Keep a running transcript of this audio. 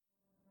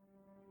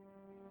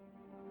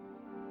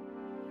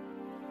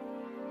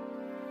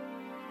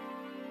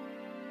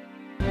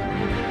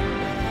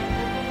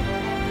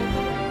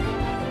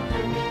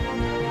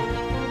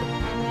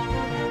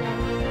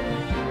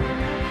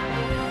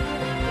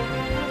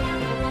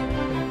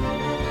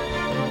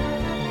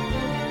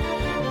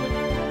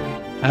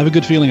I have a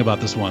good feeling about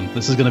this one.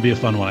 This is going to be a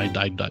fun one.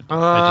 I just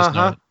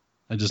know it.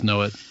 I just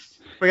know it.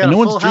 We got and a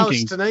no full one's house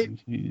drinking tonight.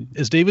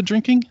 Is David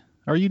drinking?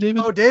 Are you,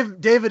 David? Oh,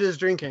 David is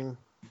drinking.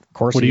 Of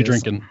course. What are you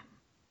drinking?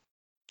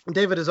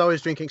 David is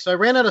always drinking. So I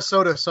ran out of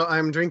soda, so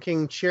I'm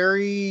drinking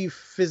cherry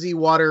fizzy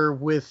water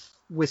with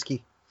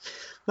whiskey.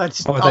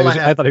 That's all I had.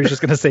 I thought he was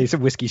just going to say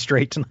some whiskey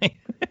straight tonight.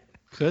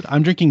 Good.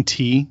 I'm drinking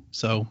tea,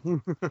 so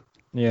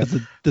yeah,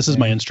 this is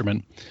my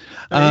instrument.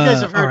 You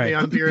guys have heard right. me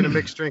on beer and a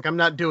mixed drink. I'm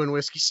not doing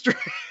whiskey straight.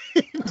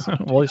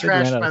 Well,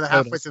 Trashed by the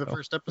halfway through the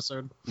first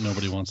episode.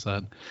 Nobody wants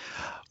that.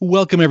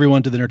 Welcome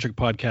everyone to the Nerd Trick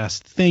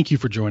Podcast. Thank you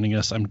for joining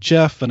us. I'm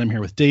Jeff, and I'm here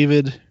with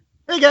David.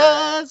 Hey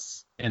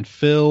guys. And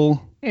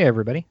Phil. Hey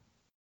everybody.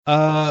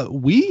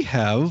 We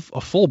have a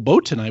full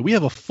boat tonight. We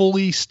have a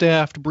fully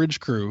staffed bridge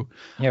crew.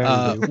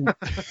 Yeah,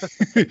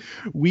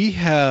 we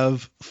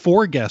have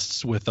 4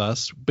 guests with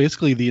us,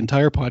 basically the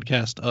entire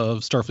podcast of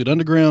Starfleet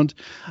Underground.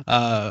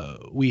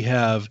 We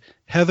have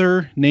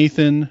Heather,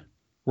 Nathan,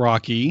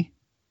 Rocky,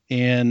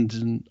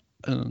 and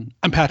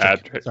I'm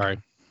Patrick. Sorry,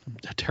 I'm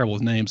terrible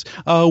with names.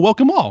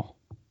 Welcome all.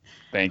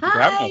 Thank you for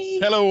having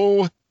us.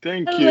 Hello.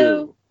 Thank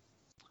you.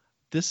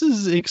 This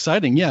is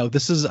exciting. Yeah,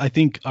 this is, I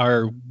think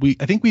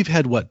we've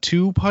had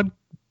 2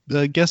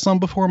 guests on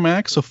before,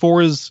 Max. So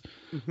 4 is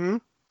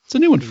it's a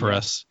new one for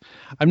us.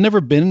 I've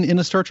never been in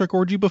a Star Trek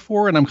orgy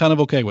before, and I'm kind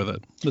of okay with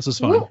it. This is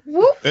fun. Whoop,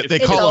 whoop. They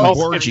call them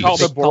Borgies. It's called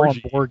the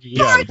Borgie.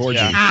 Yeah, the Borgie.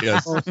 Yeah.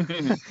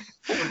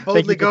 Yes.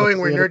 Boldly going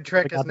where Nerd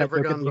Trek has never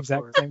gone at the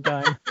before. exact same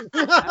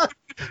time.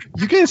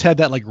 You guys had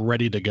that like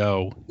ready to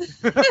go.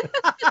 Like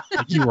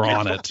you were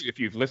on it. If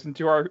you've listened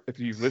to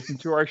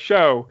our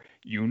show,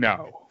 you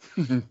know.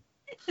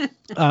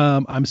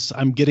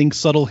 I'm getting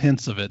subtle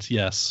hints of it.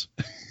 Yes.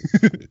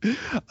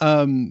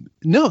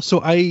 No.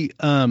 So I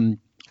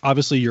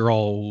obviously you're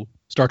all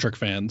Star Trek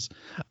fans.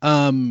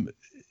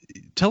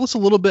 Tell us a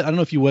little bit. I don't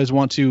know if you guys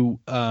want to.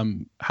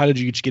 How did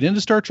you each get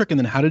into Star Trek, and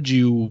then how did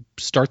you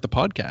start the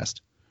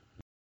podcast?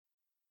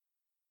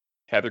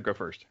 Heather, go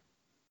first.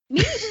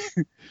 Me?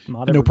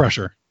 No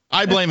pressure.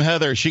 I blame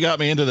Heather. She got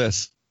me into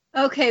this.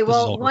 Okay,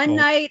 well, one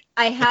night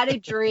I had a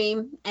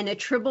dream and a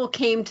Tribble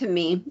came to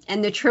me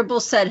and the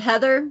Tribble said,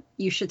 Heather,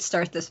 you should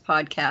start this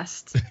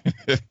podcast.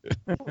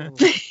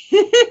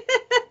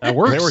 That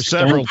works. There were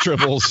several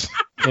Tribbles.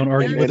 Don't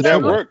argue with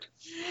that it. worked.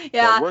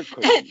 Yeah. That worked.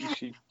 'Cause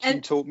she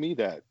told me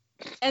that.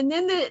 And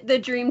then the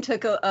dream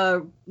took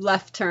a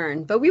left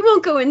turn, but we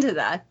won't go into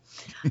that.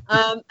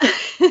 All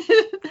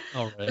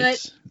right.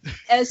 But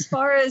as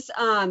far as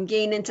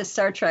getting into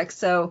Star Trek,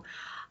 so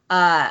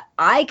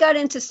I got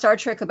into Star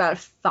Trek about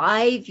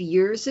 5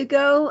 years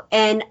ago,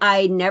 and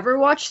I never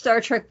watched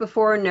Star Trek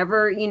before,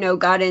 never,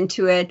 got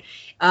into it.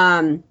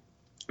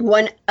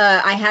 When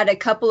I had a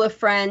couple of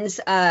friends,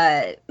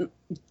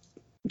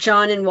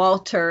 John and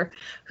Walter,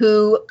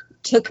 who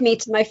took me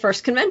to my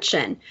first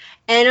convention.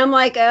 And I'm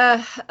like,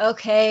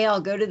 okay,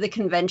 I'll go to the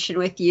convention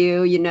with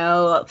you.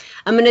 I'm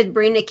going to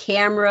bring a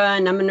camera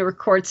and I'm going to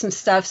record some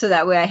stuff so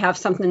that way I have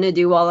something to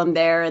do while I'm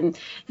there. And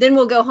then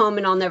we'll go home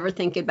and I'll never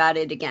think about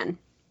it again.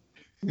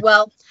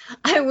 Well,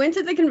 I went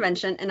to the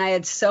convention and I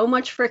had so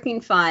much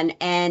freaking fun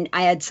and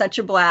I had such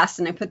a blast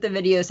and I put the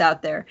videos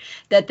out there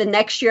that the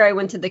next year I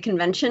went to the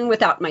convention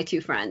without my 2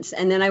 friends.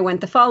 And then I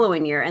went the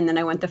following year and then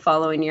I went the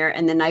following year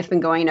and then I've been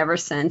going ever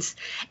since.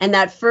 And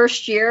that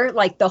first year,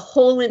 like the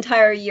whole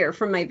entire year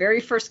from my very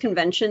first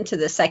convention to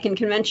the second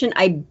convention,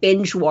 I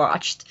binge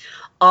watched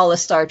all of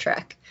Star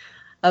Trek.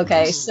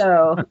 Okay,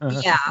 so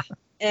yeah.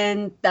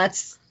 And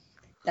that's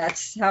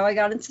how I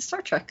got into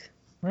Star Trek.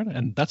 Right,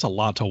 and that's a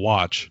lot to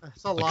watch.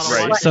 That's a lot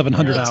Right. of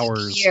 700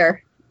 hours.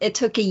 It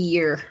took a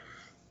year.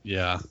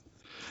 Yeah,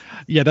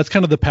 that's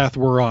kind of the path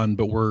we're on,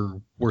 but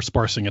we're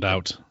sparsing it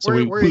out. So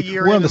we're a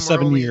year we're in on the and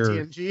we're only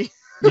 7-year. TNG.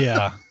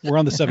 Yeah, we're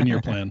on the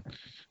 7-year plan.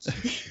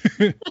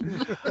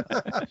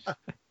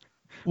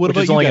 What Which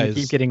about is only you going to guys?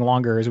 keep getting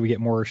longer as we get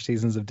more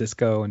seasons of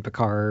Disco and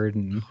Picard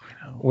and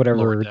whatever.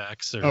 Lower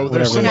Decks or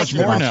there's so whatever much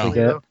more now. we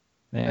get.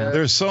 Yeah.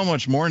 There's so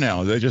much more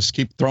now. They just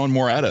keep throwing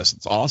more at us.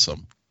 It's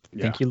awesome.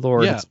 Yeah. Thank you,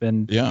 Lord. Yeah. It's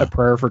been Yeah. a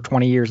prayer for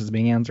 20 years is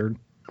being answered.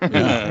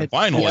 Yeah,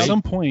 finally. At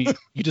some point,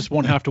 you just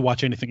won't have to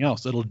watch anything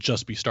else. It'll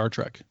just be Star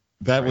Trek.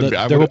 That would be.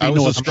 There will be I no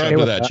would other subscribe show to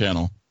with that that.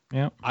 channel.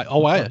 Yeah.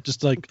 I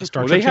just like a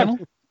Star Well, Trek they have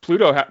channel.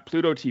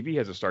 Pluto TV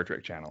has a Star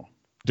Trek channel.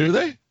 Do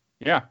they?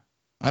 Yeah,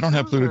 I don't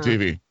have Pluto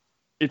TV.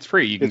 it's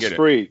free. You can It's get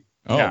free.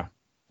 Oh, Yeah.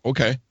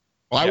 okay.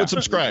 Well, I Yeah. would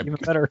subscribe. Even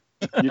better.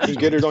 You can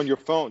get it on your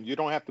phone. You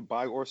don't have to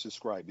buy or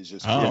subscribe. It's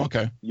just free. Oh,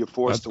 okay. You're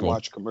forced That's to cool.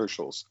 watch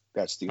commercials.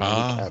 That's the only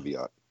Ah.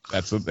 caveat.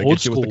 That's what they Old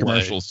get you with the school way.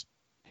 commercials.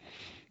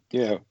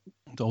 Yeah.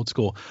 The old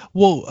school.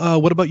 Well,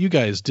 what about you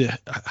guys?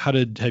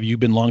 Have you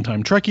been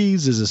longtime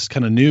Trekkies? Is this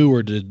kind of new,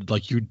 or did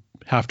you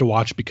have to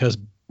watch because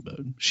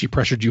she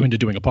pressured you into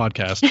doing a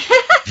podcast?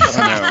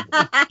 I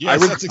know. Yes,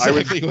 was- that's I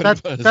was- exactly what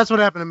it was. That's what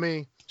happened to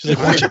me. She's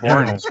like, watch it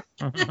now.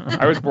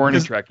 I was born a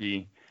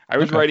Trekkie. I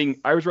was Okay.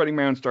 writing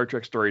my own Star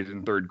Trek stories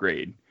in 3rd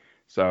grade.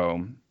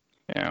 So,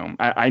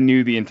 I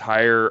knew the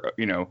entire,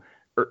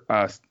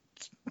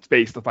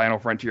 Space, the Final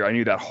Frontier. I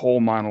knew that whole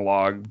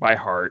monologue by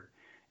heart.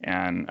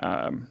 And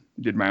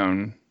did my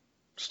own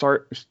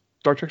Star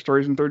Trek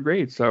stories in third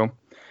grade. So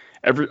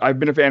I've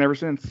been a fan ever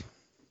since.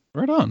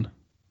 Right on.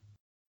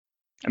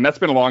 And that's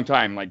been a long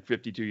time, like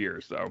 52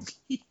 years. So,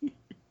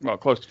 well,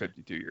 close to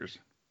 52 years.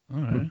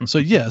 All right. So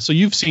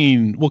you've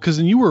seen, well, because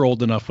then you were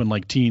old enough when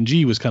like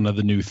TNG was kind of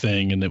the new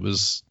thing and it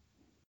was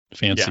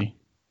fancy.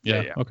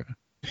 Yeah. Okay.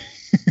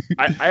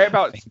 I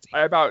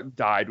about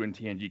died when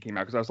TNG came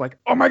out because I was like,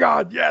 oh my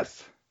God,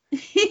 yes.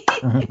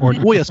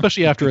 Well, yeah,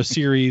 especially after a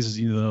series,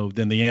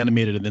 then the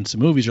animated and then some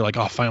movies, you're like,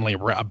 oh, finally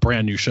a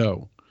brand new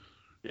show.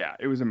 Yeah,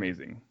 it was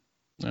amazing.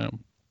 Well,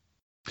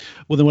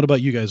 then what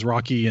about you guys,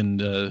 Rocky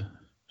and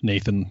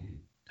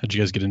Nathan? How'd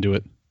you guys get into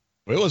it?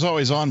 It was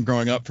always on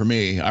growing up for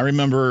me. I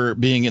remember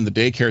being in the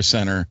daycare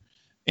center,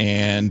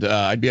 and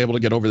I'd be able to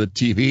get over the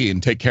TV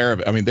and take care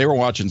of it. I mean, they were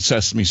watching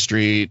Sesame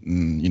Street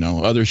and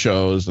other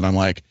shows, and I'm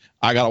like,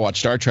 I gotta watch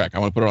Star Trek. I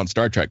want to put it on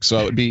Star Trek. So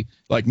it'd be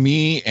like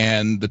me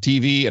and the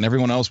TV, and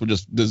everyone else would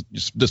just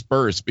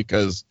disperse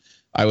because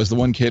I was the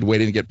one kid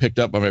waiting to get picked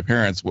up by my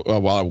parents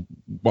while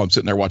I'm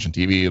sitting there watching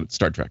TV at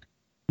Star Trek.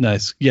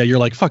 Nice. Yeah, you're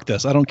like, fuck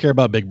this. I don't care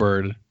about Big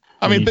Bird.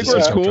 I mean, Big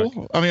Bird's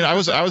cool. I mean, I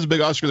was a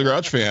big Oscar the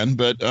Grouch fan,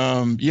 but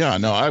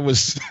I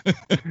was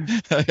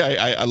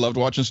I loved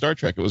watching Star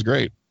Trek. It was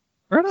great.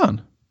 Right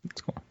on.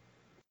 That's cool.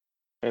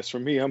 As for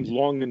me, I'm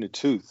long in the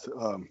tooth.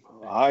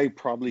 I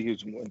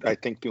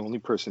think the only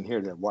person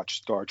here that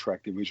watched Star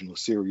Trek, the original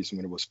series,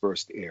 when it was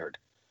first aired.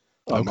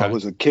 Okay. I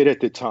was a kid at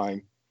the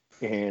time,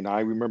 and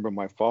I remember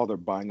my father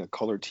buying a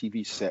color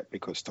TV set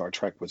because Star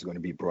Trek was going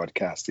to be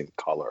broadcast in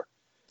color.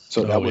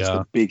 So that was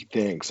the big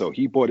thing. So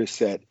he bought a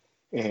set,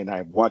 and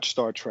I watched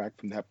Star Trek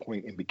from that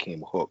point and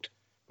became hooked.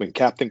 When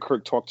Captain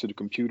Kirk talked to the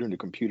computer and the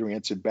computer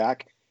answered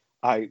back,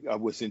 I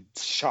was in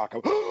shock.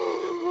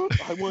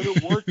 I want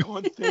to work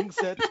on things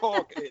that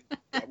talk. And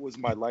that was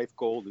my life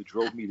goal that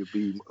drove me to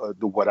be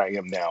what I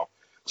am now.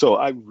 So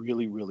I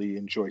really, really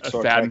enjoyed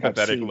Star Trek. A sad,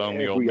 pathetic,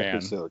 lonely old man.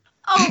 Episode.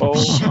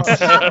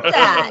 Stop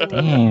that.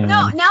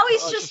 No, now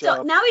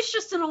he's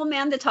just an old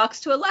man that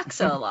talks to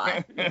Alexa a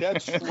lot.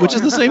 That's Which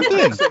is the same thing.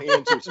 Alexa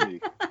answers me.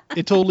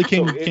 It totally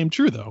came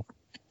true though.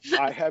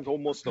 I have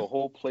almost the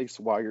whole place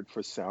wired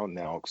for sound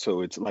now,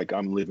 so it's like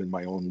I'm living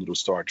my own little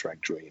Star Trek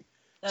dream.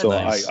 That's So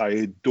nice. I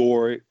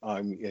adore it.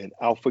 I'm an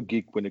alpha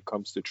geek when it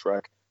comes to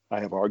Trek.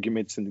 I have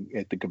arguments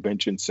at the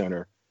convention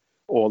center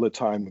all the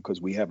time because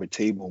we have a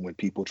table when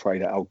people try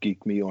to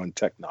outgeek me on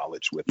tech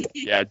knowledge with it.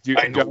 Yeah,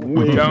 I know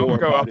way don't more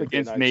go about up it than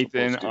against I'm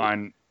Nathan supposed to.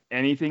 on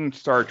anything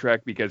Star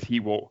Trek because he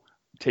will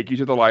take you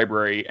to the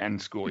library and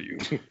school you.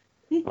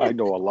 I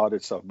know a lot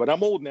of stuff, but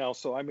I'm old now,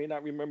 so I may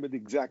not remember the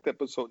exact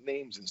episode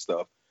names and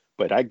stuff.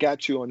 But I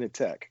got you on the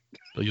tech.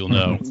 But you'll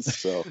know.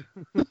 So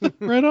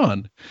Right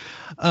on.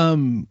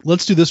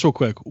 Let's do this real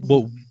quick.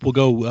 We'll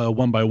go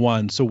one by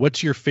one. So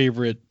what's your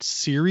favorite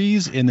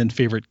series and then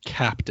favorite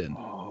captain?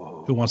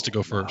 Who wants to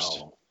go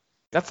first? wow.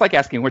 That's like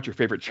asking what's your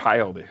favorite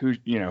child. Who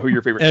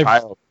your favorite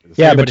child is.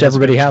 Yeah, Everybody but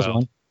everybody has has a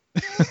one.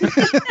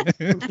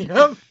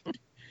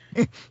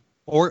 Yep.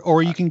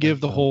 Or you can give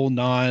the whole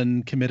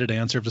non-committed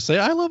answer of just say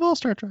I love all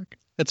Star Trek.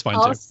 That's fine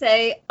I'll too.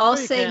 say No,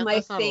 you can't. my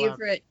That's not allowed.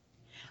 favorite.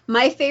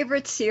 My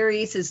favorite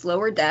series is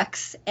Lower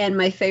Decks, and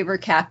my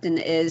favorite captain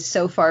is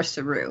so far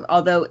Saru.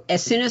 Although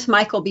as soon as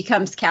Michael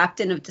becomes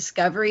captain of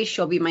Discovery,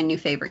 she'll be my new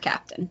favorite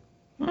captain.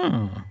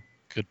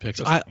 Good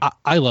picks.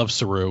 I love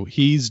Saru.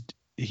 He's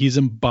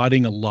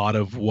embodying a lot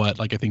of what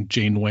like I think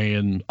Janeway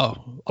and a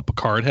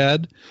Picard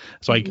had.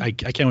 So I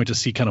can't wait to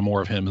see kind of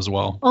more of him as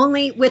well.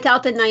 Only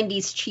without the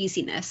 90s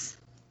cheesiness.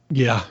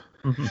 Yeah,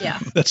 Yeah.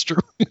 that's true.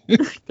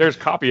 There's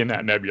copy in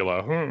that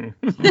nebula. Well,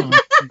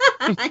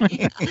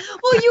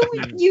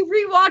 you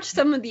rewatch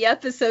some of the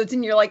episodes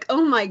and you're like,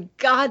 oh my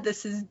God,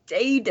 this is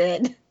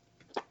dated.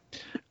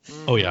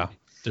 Oh yeah,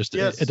 it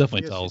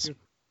definitely yes, tells.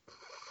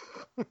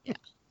 you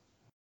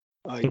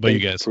What about you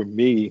guys? For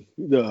me,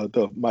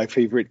 my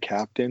favorite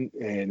captain,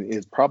 and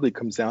it probably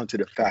comes down to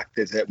the fact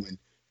that when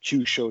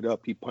Q showed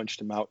up, he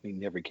punched him out and he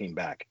never came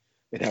back.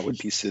 And that would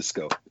be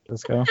Cisco.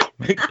 Let's go.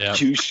 Yeah.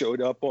 Q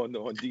showed up on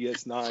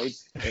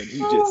DS9 and he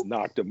just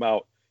knocked him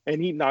out.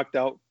 And he knocked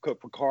out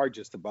Picard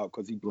just about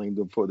because he blamed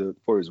him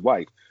for his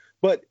wife.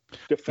 But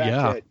the fact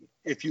that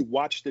if you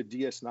watch the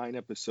DS9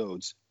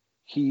 episodes,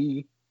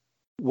 he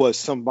was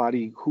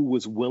somebody who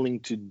was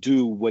willing to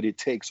do what it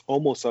takes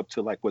almost up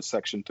to like what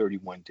Section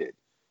 31 did.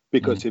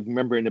 Because if you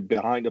remember in the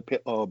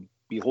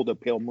Behold the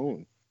Pale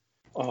Moon,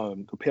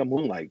 the Pale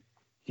Moonlight,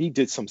 he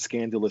did some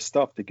scandalous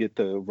stuff to get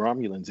the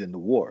Romulans in the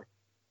war.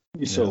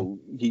 So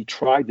he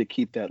tried to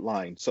keep that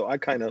line. So I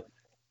kind of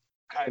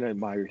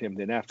admired him.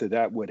 Then after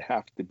that would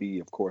have to be,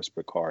 of course,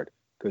 Picard,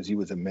 because he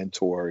was a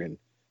mentor and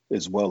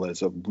as well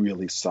as a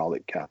really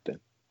solid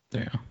captain.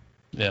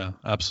 Yeah,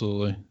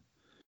 absolutely.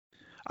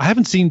 I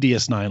haven't seen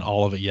DS9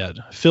 all of it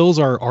yet. Phil's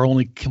our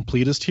only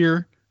completist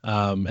here.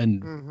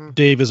 And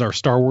Dave is our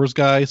Star Wars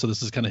guy, so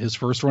this is kind of his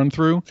first run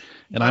through.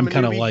 And I'm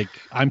kind of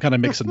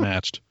mix and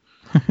matched.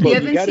 You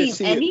haven't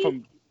seen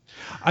any?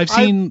 I've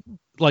seen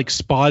like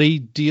spotty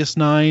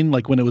DS9,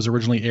 like when it was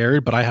originally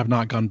aired, but I have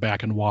not gone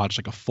back and watched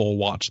like a full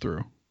watch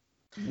through.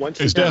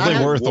 It's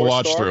definitely worth the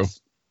watch through.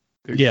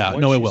 Yeah,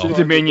 no, it will. The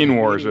Dominion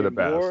Wars are the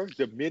best.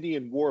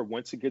 Dominion War,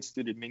 once it gets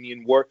to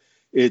Dominion War,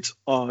 it's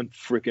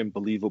unfreaking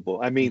believable.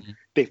 I mean,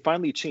 they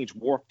finally changed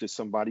Worf to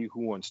somebody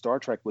who on Star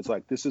Trek was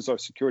like, this is our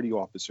security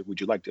officer. Would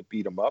you like to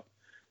beat him up?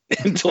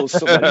 Until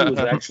somebody was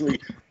actually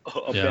a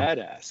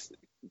badass.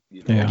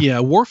 You know? Yeah,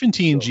 Worf in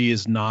TNG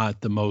is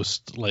not the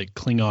most like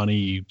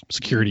Klingon-y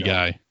security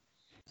guy.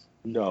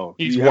 No,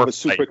 He's you have a Worf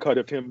supercut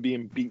of him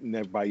being beaten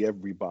by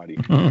everybody,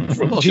 Mhm.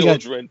 from Well,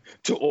 children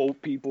to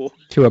old people.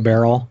 To a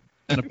barrel.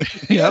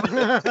 Yeah.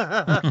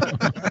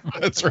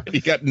 That's right. He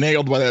got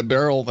nailed by that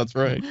barrel. That's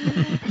right.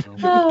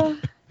 Oh,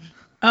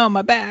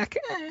 my back.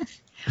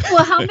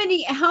 Well, how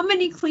many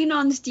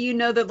Klingons do you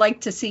know that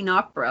like to sing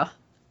opera?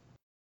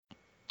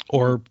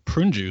 Or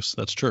prune juice.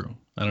 That's true.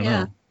 I don't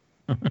know.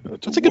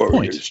 That's a good point.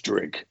 warrior's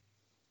drink.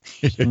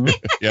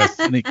 Yes.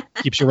 And it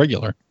keeps you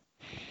regular.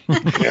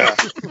 Yeah.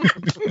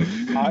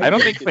 I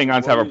don't think it's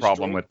Klingons have a warrior's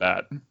problem drink. with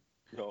that.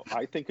 No,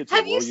 I think it's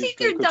Have a you warrior's seen drink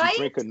their 'cause diet? you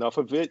drink enough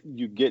of it,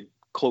 you get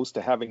close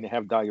to having to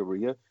have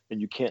diarrhea,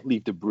 and you can't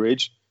leave the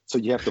bridge, so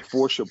you have to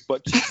force your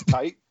butt cheeks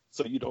tight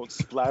so you don't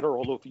splatter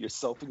all over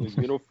yourself in your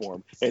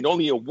uniform. And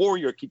only a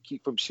warrior can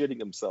keep from shitting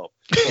himself.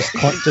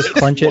 Just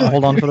clench it and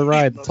hold on for the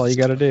ride. That's all you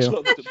got to do.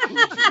 Love the prune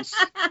juice.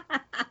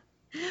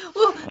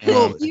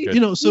 Well, You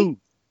know, so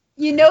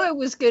you know it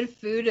was good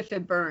food if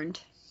it burned.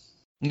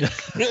 there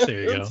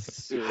you go.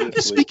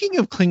 Seriously. Speaking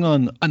of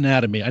Klingon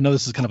anatomy, I know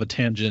this is kind of a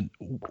tangent.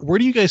 Where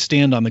do you guys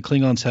stand on the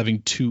Klingons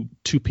having two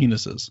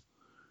penises?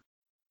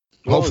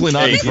 Hopefully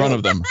not in front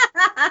of them.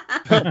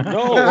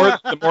 No,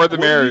 The more the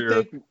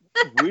merrier.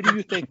 Where do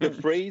you think the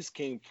phrase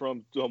came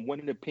from? One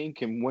in the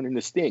pink and one in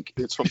the stink.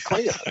 It's from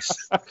Klingons.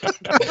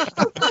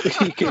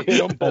 You can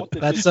hit them both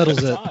at That the settles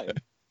same it. time.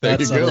 That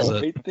you settles go.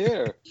 it. Right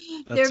there.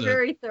 They're That's it.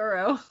 very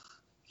thorough.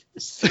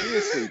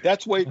 Seriously,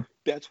 that's why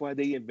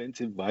they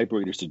invented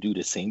vibrators to do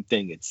the same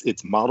thing.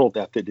 It's modeled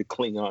after the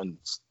Klingon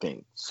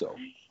thing. So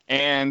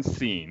And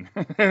scene.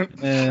 And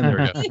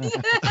there we go.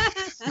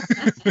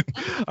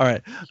 All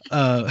right.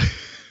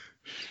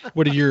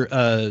 What are your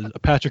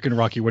Patrick and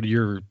Rocky? What are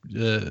your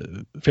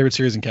favorite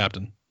series and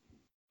captain?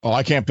 Oh,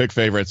 I can't pick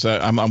favorites.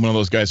 I'm one of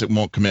those guys that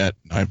won't commit.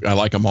 I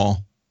like them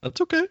all.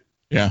 That's okay.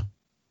 Yeah.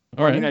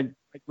 All right. I mean,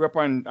 I grew up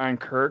on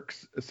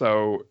Kirk's,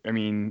 so I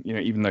mean,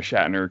 even though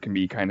Shatner can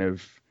be kind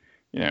of,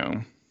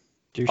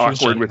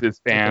 awkward with his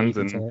fans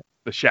and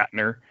the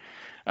Shatner,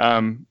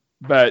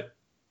 but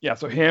yeah,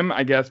 so him,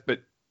 I guess,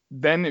 but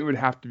then it would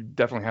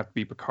definitely have to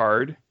be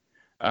Picard,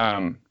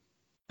 and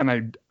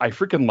I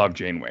freaking love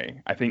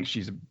Janeway. I think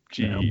she is a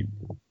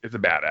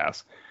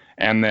badass,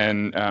 and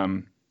then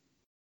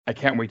I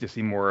can't wait to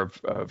see more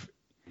of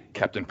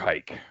Captain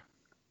Pike.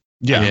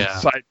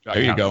 Yeah.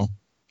 There you go.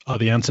 Oh,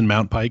 the Anson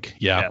Mount Pike.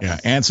 Yeah. Yeah.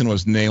 Anson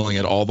was nailing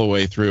it all the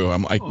way through.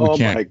 my God. We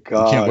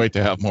can't wait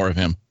to have more of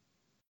him.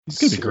 It's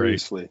gonna be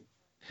great. Seriously.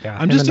 Yeah,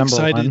 I'm just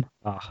excited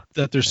one.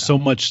 that there's so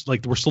much,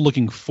 like, we're still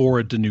looking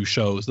forward to new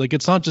shows. Like,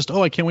 it's not just,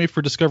 I can't wait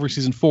for Discovery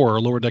Season 4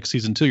 or Lower Deck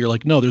Season 2. You're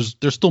like, no, there's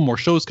still more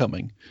shows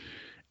coming.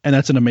 And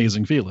that's an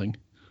amazing feeling.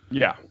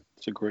 Yeah.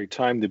 It's a great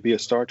time to be a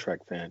Star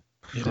Trek fan.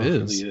 It It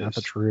is. really Not the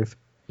is. truth.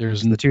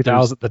 There's The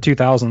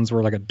 2000s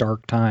were like a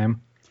dark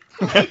time.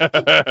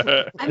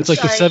 It's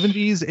like the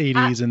 70s,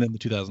 80s, and then the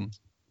 2000s.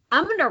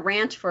 I'm going to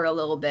rant for a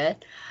little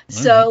bit.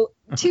 So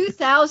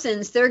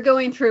 2000s, they're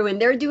going through and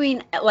they're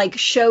doing like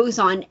shows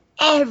on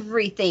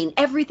everything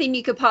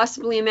you could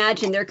possibly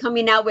imagine. They're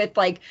coming out with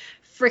like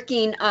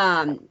freaking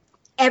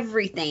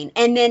everything.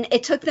 And then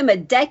it took them a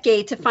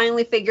decade to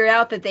finally figure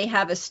out that they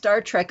have a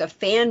Star Trek, a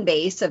fan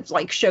base of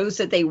like shows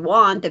that they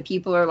want, that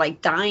people are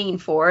like dying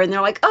for. And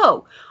they're like,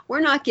 oh, we're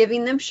not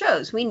giving them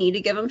shows. We need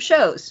to give them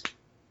shows.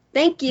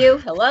 Thank you.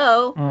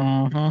 Hello.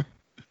 Uh-huh.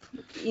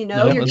 You're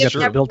No, giving that's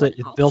true. everyone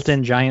else.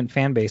 Built-in giant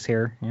fan base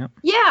here. Yep.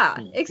 Yeah,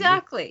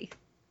 exactly.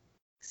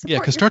 Yeah,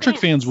 Support because your Star Trek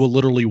fans will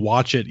literally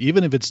watch it.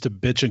 Even if it's to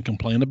bitch and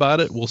complain about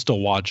it, we'll still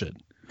watch it.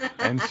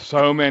 And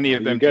so many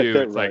of You them get too.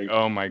 that It's right. like,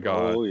 oh my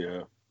god. Oh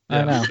yeah.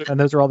 I know. And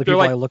those are all the They're people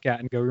like- I look at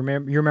and go, you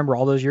remember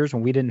all those years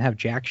when we didn't have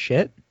jack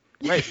shit?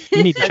 Right.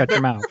 You need to shut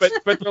your mouth. But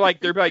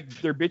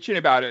they're bitching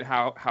about it,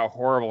 how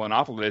horrible and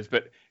awful it is.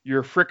 But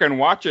you're freaking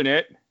watching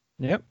it.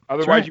 Yep.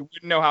 Otherwise, right. you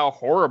wouldn't know how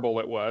horrible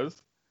it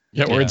was.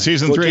 Yeah, we're Yeah. in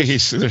season Well, 3.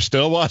 just- They're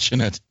still watching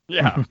it.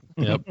 Yeah.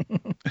 Yep.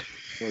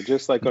 Well,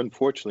 just like,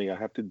 unfortunately, I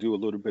have to do a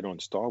little bit on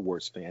Star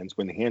Wars fans.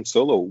 When the Han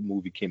Solo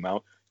movie came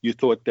out, you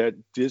thought that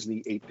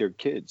Disney ate their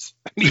kids.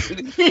 I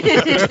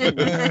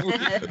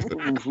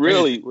mean,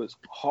 really, it was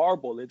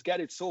horrible. It's got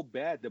it so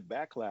bad. The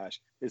backlash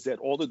is that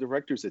all the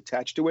directors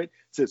attached to it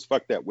says,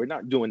 fuck that. We're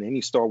not doing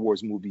any Star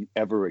Wars movie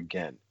ever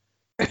again.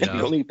 And Yeah.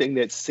 the only thing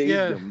that saved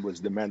Yeah. them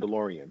was The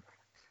Mandalorian.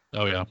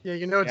 Oh, yeah. Yeah,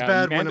 you know it's Yeah,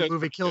 bad when a Mando's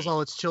movie kills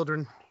all its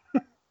children.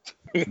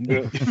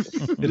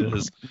 It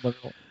is.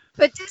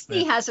 But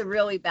Disney has a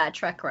really bad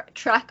track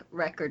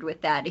record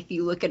with that. If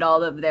you look at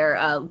all of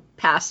their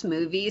past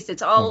movies,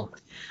 it's all,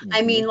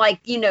 I mean, like,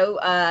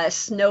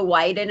 Snow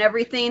White and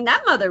everything.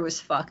 That mother was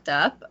fucked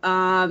up.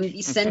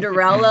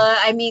 Cinderella.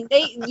 I mean,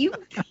 Disney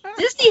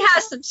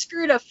has some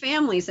screwed up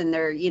families in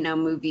their,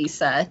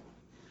 movies.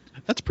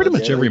 That's pretty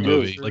much Yeah, every it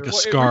movie, is. like a Well,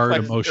 scarred,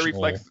 It emotional.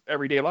 reflects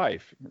everyday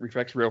life. It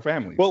reflects real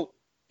families. Well,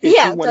 if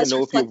Yeah, you it want to does know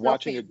if you're reflect real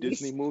watching a families.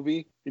 Disney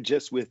movie,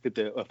 just with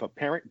if a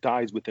parent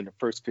dies within the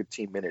first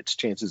 15 minutes,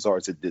 chances are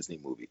it's a Disney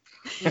movie.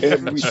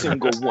 Every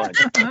single one.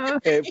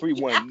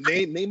 Everyone.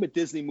 Name a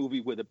Disney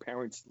movie where the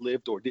parents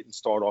lived or didn't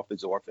start off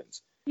as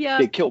orphans. Yeah.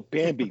 They killed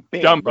Bambi,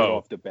 bam, Dumbo. right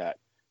off the bat.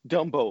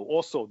 Dumbo,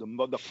 also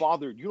the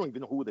father. You don't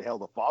even know who the hell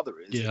the father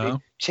is. Yeah. They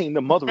chain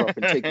the mother up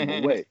and take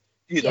him away.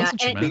 You know,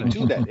 Yeah, they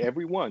do that.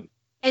 Every one.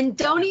 And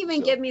don't even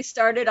So- get me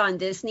started on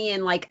Disney,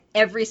 and like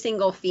every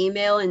single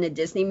female in the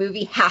Disney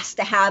movie has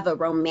to have a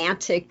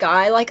romantic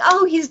guy. Like,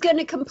 oh, he's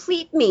gonna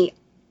complete me.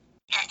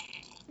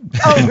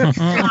 Oh,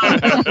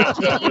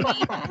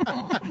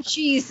 God,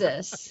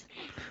 Jesus.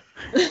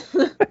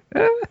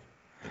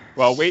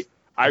 Well, wait.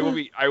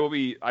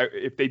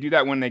 If they do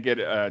that when they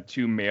get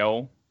 2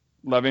 male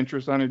love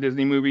interests on a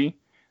Disney movie,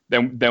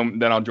 then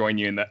I'll join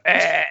you in the.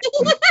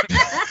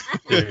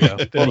 There you go.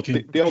 Then Well, you can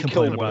they'll kill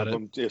complain one about of it.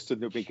 them. Just to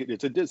make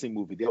it's a Disney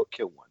movie. They'll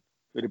kill one.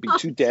 It'll be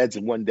 2 dads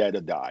and 1 dad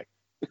will die.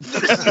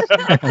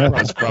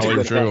 That's probably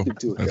They're gonna true. have to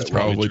do it That's that way.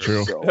 probably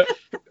true. So,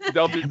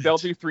 They'll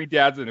do 3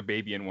 dads and a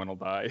baby, and one will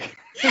die.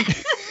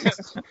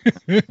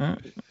 They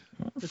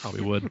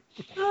probably would.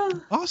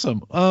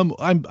 Awesome.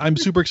 I'm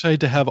super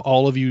excited to have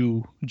all of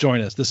you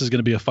join us. This is going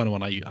to be a fun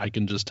one. I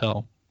can just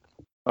tell.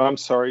 I'm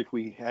sorry if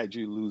we had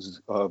you lose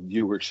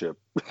viewership.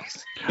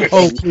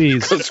 Oh,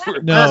 please. 'Cause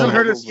we're No. Hasn't all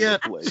hurt us over the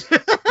yet.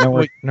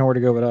 place. Nowhere to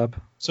go but up.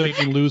 So you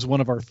can lose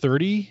one of our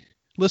 30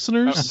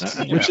 listeners,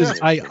 Oh, which is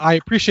I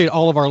appreciate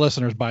all of our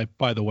listeners by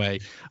the way.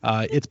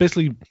 It's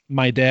basically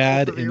my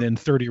dad Both of and you. then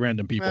 30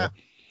 random people.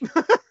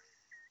 Yeah.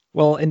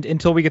 Well,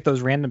 until we get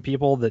those random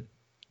people that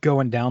go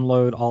and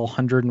download all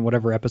 100 and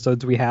whatever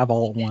episodes we have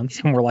all at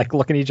once, and we're like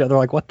looking at each other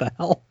like, what the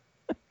hell?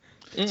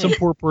 Some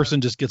poor person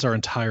just gets our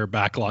entire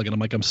backlog, and I'm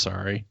like, I'm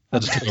sorry.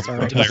 That just took over our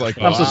Sorry. entire It's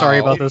like, I'm so sorry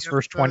wow. about those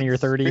first 20 or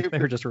 30. They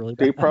were just really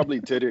They bad. probably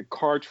did a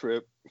car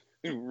trip,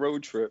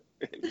 road trip.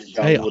 Hey,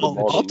 Downloaded them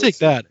all I'll to take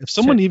listen. that. If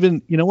someone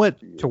even, you know what?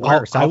 To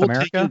where? I South will take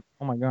America? it.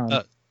 Oh my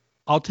god.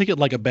 I'll take it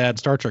like a bad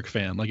Star Trek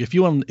fan. Like if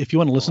you want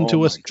to listen Oh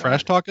to us my God.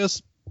 trash talk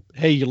us,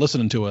 hey, you're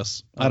listening to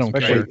us. I don't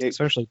especially, care.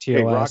 especially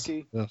Hey, TOS.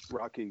 Ugh.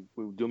 Rocky,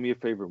 do me a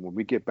favor. When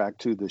we get back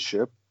to the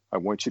ship, I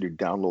want you to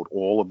download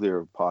all of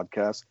their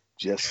podcasts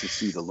just to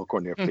see the look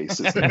on their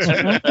faces. There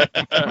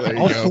you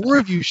All go. 4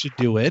 of you should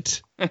do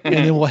it, and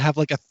then we'll have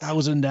like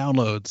 1,000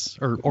 downloads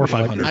or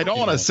 500. I don't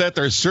want to set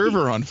their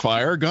server on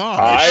fire. God.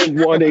 I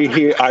want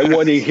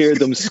to hear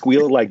them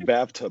squeal like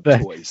bathtub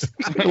toys.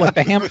 Like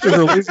the hamsters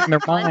are losing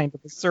their mind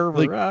at the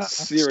server. Like,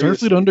 Seriously.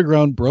 Starfleet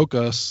Underground broke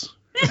us.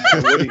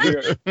 I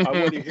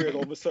want to hear it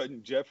all of a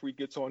sudden. Jeffrey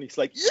gets on. He's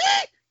like,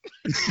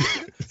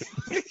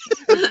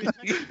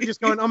 You're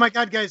just going, oh my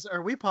God, guys,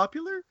 are we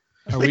popular?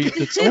 Are we?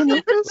 Did someone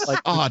make this? Like,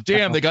 Oh,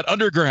 damn, they got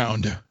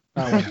underground.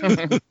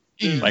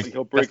 Like,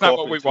 he'll break that's not off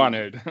what we into-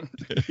 wanted.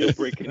 He'll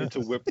break it into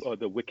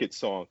the Wicked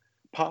song.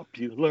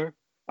 Popular.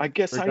 I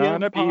guess We're I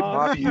am gonna be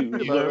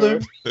popular.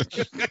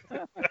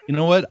 You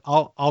know what?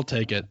 I'll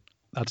take it.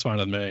 That's fine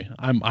with me.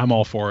 I'm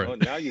all for Oh,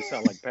 it. now you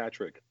sound like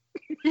Patrick.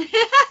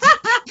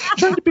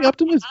 Trying to be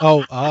optimistic.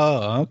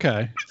 Oh,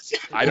 okay.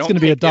 I It's don't going to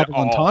be a take it double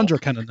all. entendre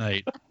kind of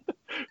night.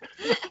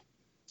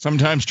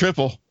 Sometimes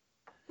triple.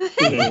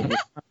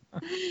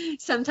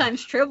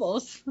 Sometimes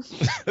tribbles.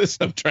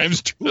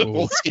 Sometimes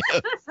triples.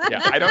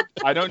 Yeah,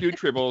 I don't do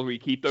tribbles. We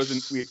keep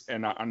those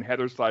on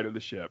Heather's side of the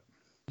ship.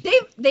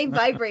 They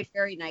vibrate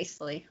very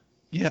nicely.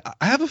 Yeah,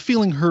 I have a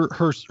feeling her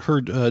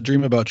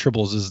dream about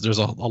triples is there's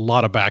a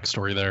lot of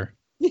backstory there,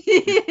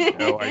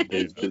 No, I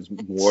do. There's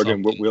more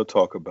than what we'll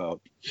talk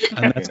about.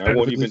 and that's And I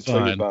won't perfectly even tell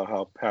you fine. about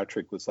how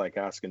Patrick was like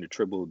asking the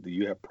Tribble, do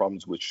you have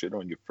problems with shit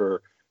on your fur?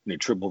 And the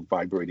Tribble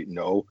vibrated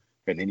no.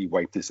 And then he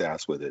wiped his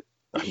ass with it.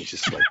 I was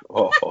just like,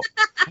 oh.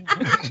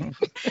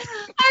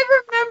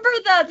 I remember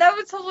that. That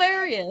was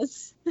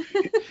hilarious.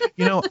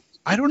 You know,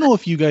 I don't know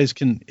if you guys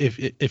can,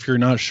 if you're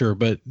not sure,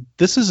 but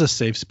this is a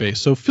safe space,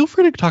 so feel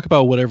free to talk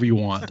about whatever you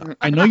want.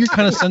 I know you're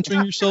kind of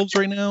censoring yourselves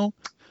right now,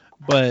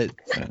 but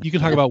you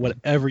can talk about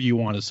whatever you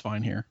want. Is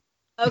fine here.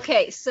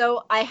 Okay,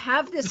 so I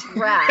have this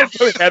rash.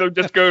 Heather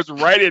just goes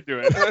right into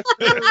it.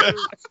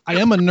 I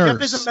am a Jeff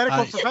nurse. is a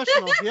medical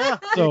professional. Yeah.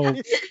 So,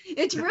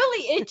 It's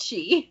really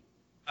itchy.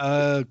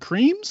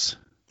 creams?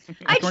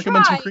 I can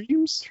recommend some tried.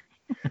 creams.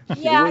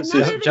 Yeah, was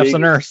none his of Jeff's a the-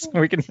 nurse.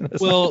 We can do this.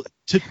 Well,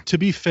 to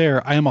be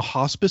fair, I am a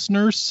hospice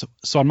nurse,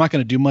 so I'm not going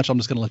to do much. I'm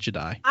just going to let you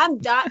die. I'm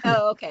dying.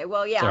 Oh, okay.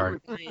 Well, yeah, Sorry.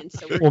 I'm dying.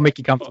 So we're We'll make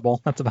you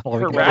comfortable. That's about all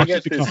we Her can rash do.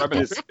 I got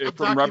is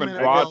from rubbing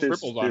Documented raw bills.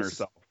 triples on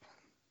herself.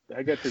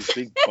 I got this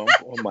big bump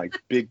on my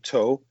big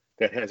toe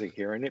that has a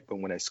hair in it, but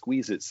when I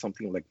squeeze it,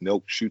 something like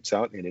milk shoots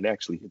out and it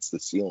actually hits the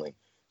ceiling.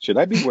 Should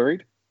I be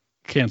worried?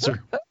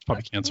 Cancer. It's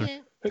probably cancer.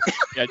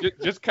 Yeah,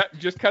 just cut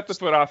the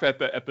foot off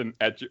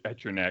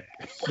at your neck.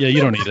 Yeah,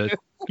 you don't need it.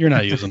 You're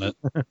not using it.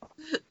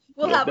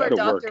 we'll Yeah, have our that'll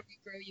doctor work.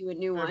 regrow you a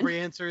new one. Every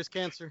answer is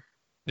cancer.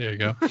 There you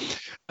go.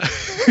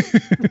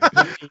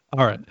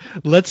 All right.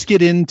 Let's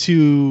get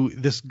into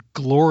this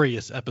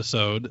glorious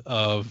episode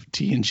of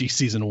TNG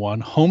Season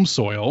 1, Home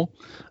Soil.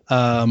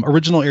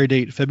 Original air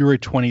date, February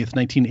 20th,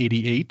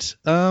 1988.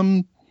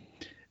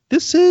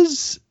 This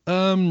is...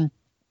 I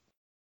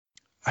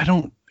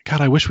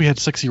wish we had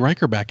Sexy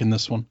Riker back in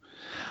this one.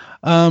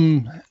 I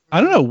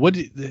don't know. What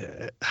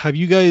have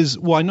you guys?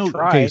 Well, I know.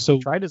 Okay, so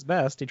he tried his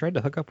best. He tried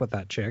to hook up with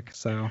that chick.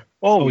 So.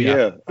 Oh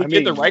yeah. He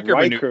did the Riker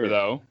maneuver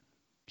though.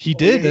 He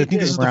did. Yeah, I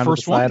think this is the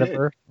first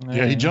one.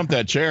 Yeah, he jumped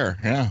that chair.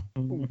 Yeah.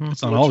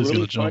 It's not always really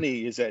going to jump.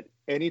 funny is that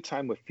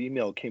anytime a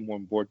female came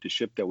on board the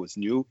ship that was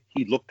new,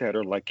 he looked at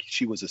her like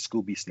she was a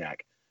Scooby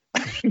snack.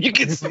 You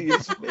can see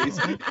his face.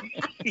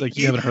 It's like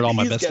you haven't heard all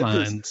my best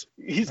lines.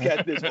 He's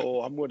got this,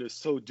 I'm going to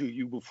so do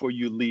you before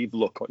you leave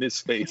look on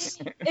his face.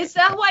 Is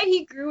that why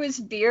he grew his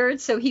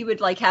beard so he would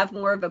like have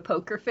more of a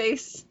poker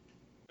face?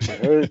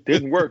 It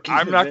didn't work.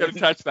 I'm not going to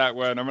touch that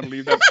one. I'm going to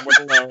leave that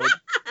one alone.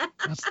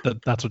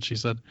 That's what she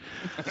said.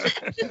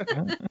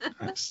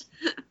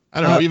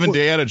 I don't know. Even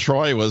Deanna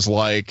Troi was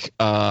like,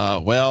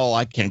 well,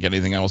 I can't get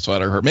anything else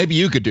out of her. Maybe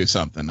you could do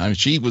something. I mean,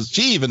 she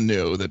even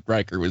knew that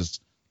Riker was...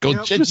 You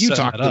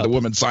talk to the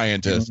woman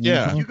scientist.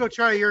 Yeah. You go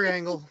try your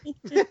angle.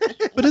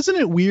 But isn't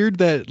it weird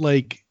that,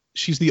 like,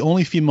 she's the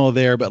only female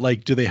there, but,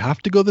 like, do they have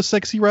to go the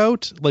sexy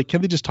route? Like,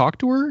 can they just talk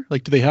to her?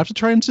 Like, do they have to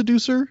try and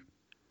seduce her?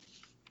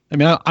 I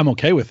mean, I'm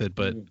okay with it,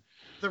 but...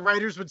 The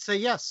writers would say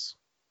yes.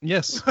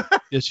 Yes.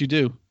 Yes, you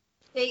do.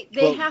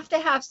 They have to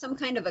have some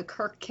kind of a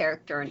Kirk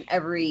character in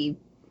every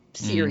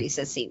series,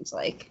 it seems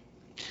like.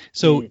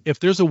 So, if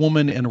there's a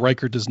woman and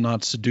Riker does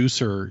not seduce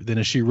her, then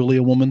is she really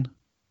a woman?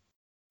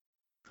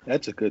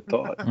 That's a good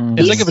thought.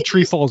 It's like if a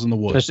tree falls in the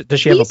woods.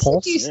 Does she have a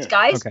pulse? He's seduced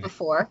guys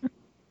before.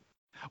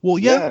 Well,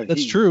 yeah,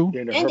 that's true.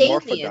 And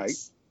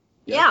aliens.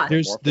 Yeah.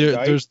 There's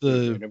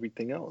the and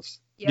everything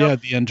else. Yep. Yeah,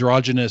 the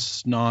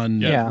androgynous or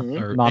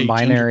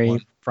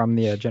non-binary from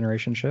the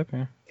generation ship.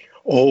 Yeah.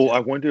 Oh,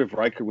 I wonder if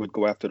Riker would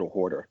go after the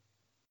Hoarder.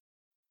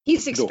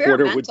 He's The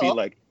experimental. Hoarder would be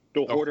like,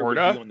 the Hoarder would be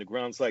on the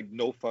ground like,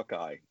 no fuck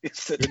I.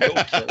 Instead of no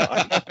kill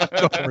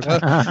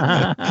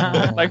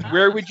I. Like,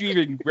 where would you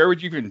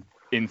even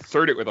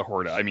insert it with a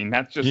Horta? I mean,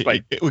 that's just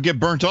like... It would get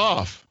burnt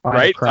off.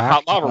 Right? It's a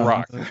hot lava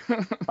rock.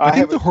 I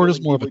think the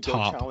Horta's more of a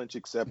top. Challenge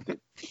accepted.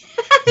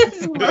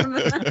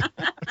 I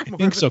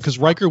think so, because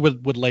Riker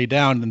would lay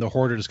down and the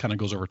Hoarder just kind of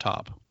goes over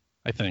top,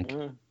 I think.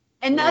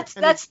 And that's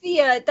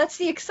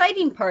the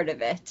exciting part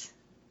of it.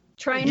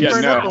 Trying to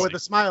burn up with a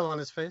smile on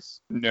his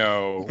face.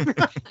 No.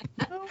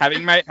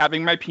 having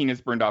my penis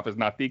burned off is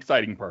not the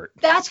exciting part.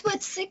 That's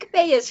what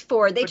sickbay is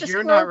for. They just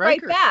throw it right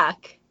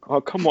back.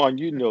 Oh, come on,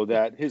 you know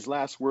that. His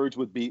last words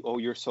would be, "Oh,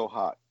 you're so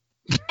hot."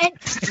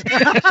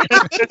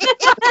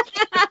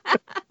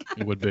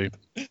 It would be.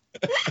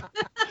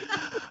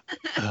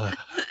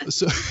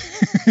 So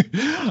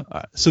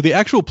the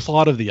actual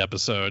plot of the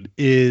episode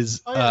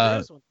is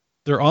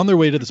they're on their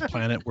way to this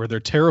planet where they're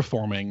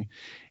terraforming,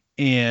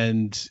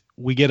 and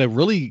we get a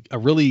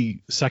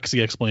really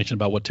sexy explanation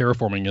about what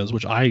terraforming is,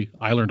 which I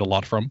learned a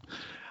lot from.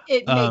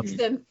 It makes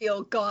them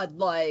feel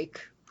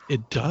godlike.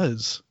 It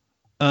does.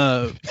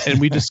 And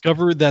we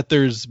discovered that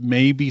there's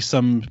maybe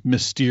some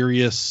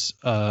mysterious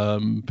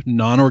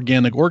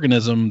non-organic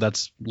organism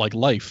that's like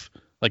life.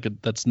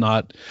 That's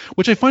not,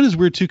 which I find is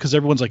weird too, because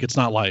everyone's like, it's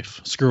not life.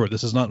 Screw it.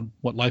 This is not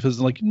what life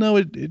is. Like, no,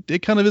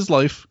 it kind of is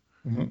life.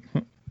 Well,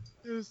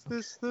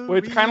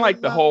 it's kind of like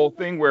the whole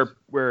thing where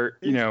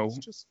you know,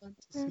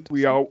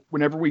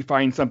 whenever we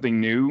find something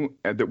new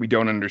that we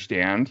don't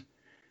understand,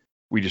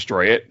 we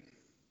destroy it.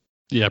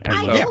 Yeah,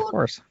 of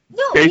course.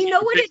 No, you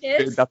know what it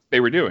is? That's what they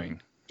were doing.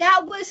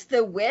 That was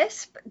the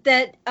wisp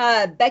that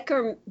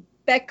Becker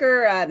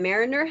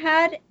Mariner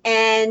had,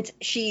 and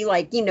she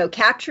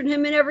captured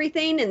him and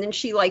everything, and then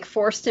she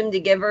forced him to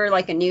give her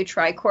a new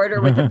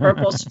tricorder with a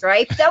purple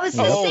stripe. That was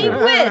the same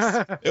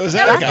wisp. It was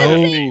that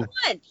same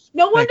one.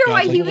 No wonder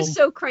why he was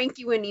so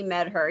cranky when he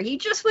met her. He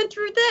just went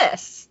through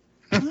this.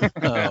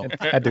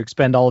 Had to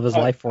expend all of his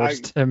life force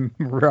to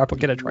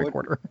replicate a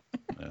tricorder.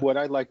 What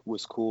I liked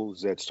was cool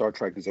is that Star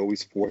Trek has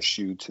always forced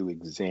you to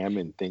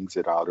examine things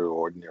that are out of the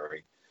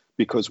ordinary,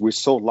 because we're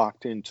so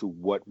locked into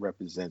what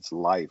represents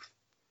life.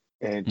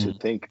 And to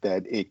think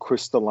that a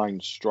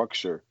crystalline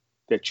structure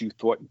that you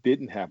thought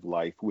didn't have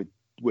life with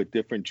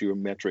different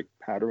geometric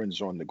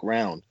patterns on the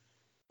ground,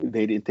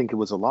 they didn't think it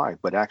was alive,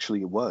 but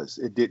actually it was.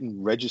 It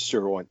didn't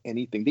register on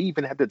anything. They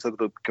even had to tell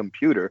the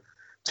computer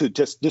to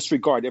just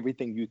disregard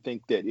everything you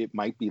think that it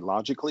might be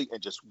logically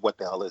and just, what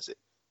the hell is it?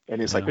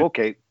 And it's like,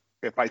 okay,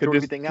 if I throw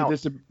everything out,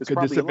 could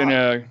this have been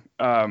a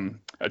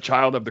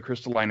child of the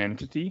crystalline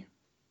entity?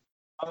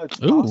 It's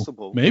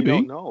possible. Maybe. We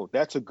don't know.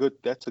 That's a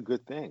good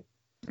thing.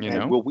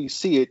 Will we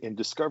see it in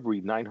Discovery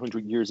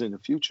 900 years in the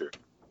future?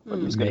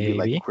 It's going to be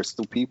like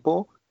crystal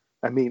people.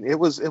 I mean, it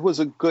was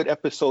a good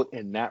episode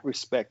in that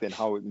respect, and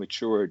how it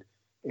matured,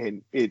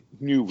 and it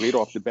knew right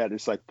off the bat.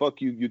 It's like,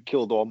 fuck you, you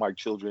killed all my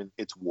children.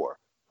 It's war.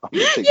 I'm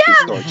gonna take this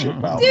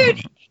starship out.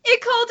 Dude,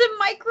 it called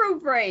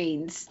him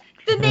microbrains.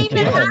 The name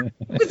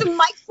was a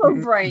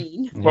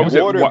microbrain. What was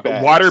Water it?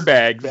 bags. Water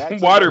bags.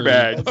 Bags Water of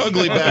bags.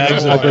 Ugly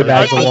bags. Ugly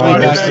bags of Ugly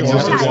water. bags of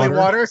Water. water.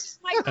 Water.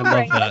 I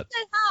love that. What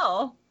the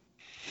hell?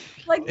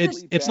 Like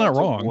It's Bags not of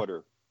wrong.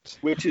 Water,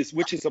 which is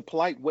a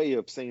polite way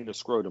of saying a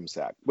scrotum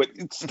sack, but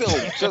it's still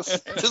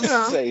just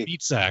say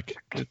Beat sack.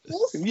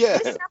 this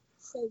episode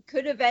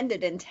could have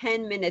ended in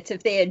 10 minutes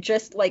if they had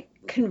just like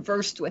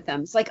conversed with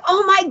them. It's like,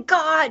 oh my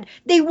God,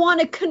 they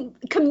want to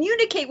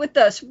communicate with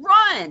us.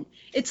 Run.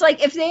 It's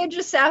like if they had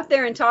just sat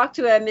there and talked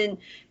to him and,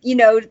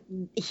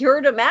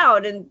 heard him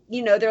out and,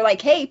 they're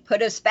like, hey,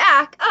 put us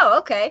back. Oh,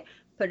 okay.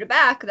 Put it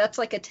back. That's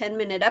like a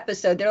 10-minute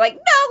episode. They're like,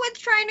 no, it's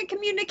trying to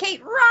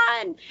communicate.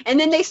 Run. And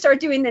then they start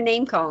doing the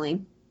name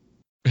calling.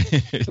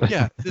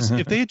 Yeah,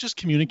 if they had just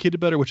communicated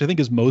better, which I think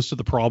is most of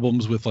the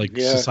problems with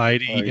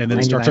society I and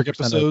then Star Trek 99% of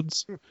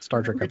episodes.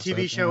 Star Trek Every episode,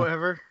 TV show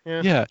ever.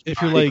 Yeah. Yeah, if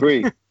you're I like,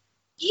 agree.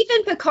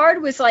 Even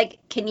Picard was like,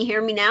 can you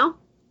hear me now?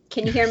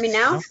 Can you hear me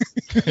now?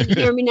 Can you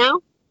hear me now?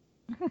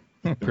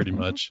 pretty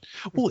much.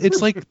 Well,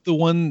 it's like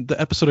the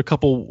episode a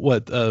couple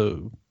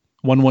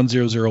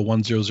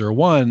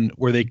 11001001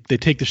 where they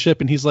take the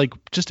ship and he's like,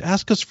 just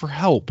ask us for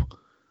help. Well,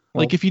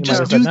 Like if you you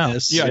just might do have said no.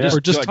 this, Yeah, or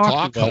just like,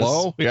 talk to us,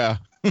 hello. Yeah.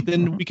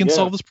 then we can Yeah.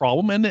 solve this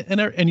problem and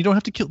you don't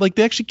have to kill. Like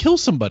they actually kill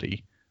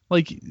somebody.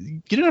 Like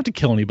you don't have to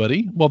kill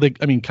anybody. Well,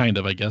 kind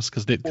of, I guess,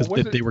 because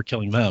they were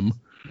killing them.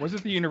 Was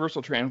it the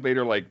universal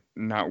translator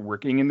not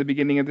working in the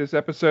beginning of this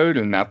episode,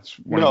 and that's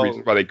one of the No.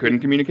 reasons why they couldn't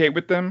communicate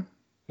with them?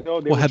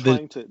 No, they Well, were had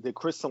the- trying the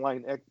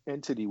crystalline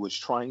entity was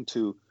trying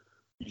to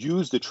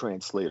use the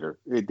translator.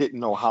 It didn't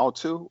know how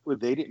to.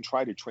 They didn't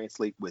try to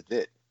translate with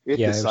it. It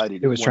Yeah, it was-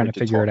 decided it was trying wanted to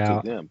figure it talk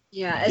out. to them.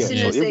 Yeah, as Yeah, soon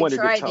so as it they wanted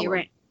to tried, tell they them.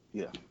 ran.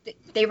 Yeah.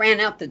 They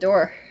ran out the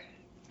door.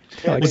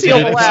 Yeah, Like, but seal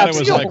they- the I lab, thought it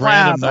was seal like the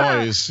random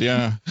lab. noise.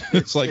 Yeah.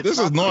 It's like, this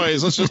is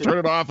noise. Let's just turn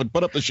it off and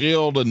put up the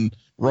shield and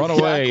run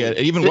away.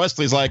 Exactly. Even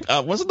Wesley's like,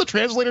 wasn't the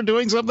translator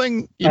doing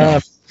something? You know,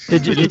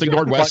 Did you just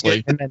ignored unplug Wesley.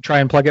 it and then try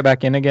and plug it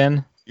back in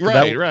again?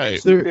 Right, right.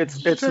 It's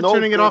Start no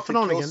turning it good off to and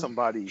on kill again.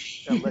 somebody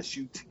unless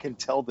you can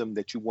tell them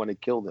that you want to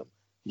kill them.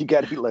 You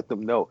got to let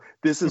them know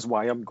this is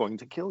why I'm going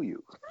to kill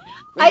you.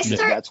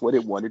 That's what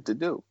it wanted to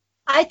do.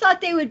 I thought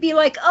they would be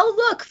like, oh,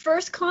 look,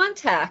 first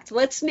contact.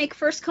 Let's make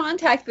first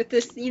contact with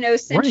this,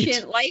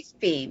 sentient life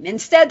beam.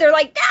 Instead, they're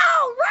like,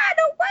 no,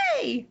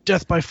 run away.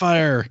 Death by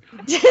fire.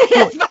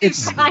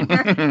 It's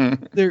fire.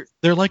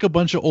 They're like a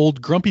bunch of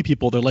old grumpy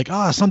people. They're like,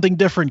 something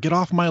different. Get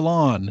off my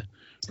lawn.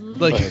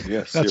 Like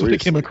Yes, that's what it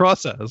came seriously.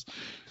 across as.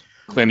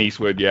 Clint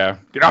Eastwood, yeah.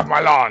 Get off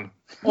my lawn.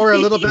 Or a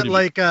little bit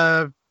like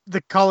the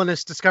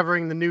colonists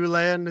discovering the new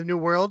land, the new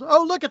world.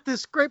 Oh, look at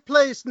this great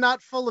place,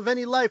 not full of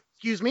any life.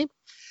 Excuse me.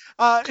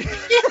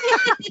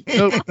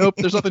 Nope.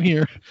 There's nothing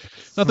here.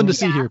 Nothing to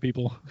see Yeah. here,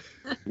 people.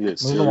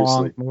 Yes, Move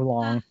seriously.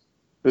 along.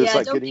 It's Yeah,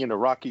 like don't getting be- into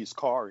Rocky's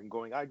car and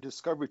going, I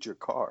discovered your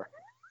car.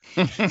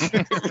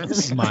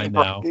 This is mine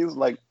now. He's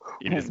like,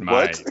 It is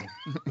mine.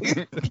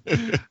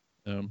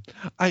 what?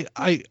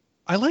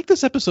 I like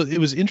this episode. It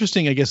was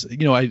interesting, I guess.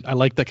 I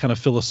like that kind of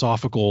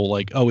philosophical,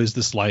 like, is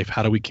this life?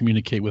 How do we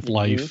communicate with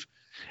life?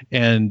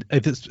 And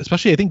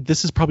especially, I think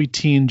this is probably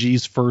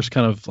TNG's first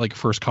kind of like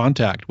first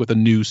contact with a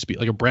new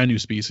like a brand new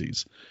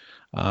species.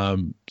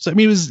 So I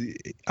mean,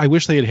 I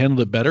wish they had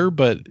handled it better,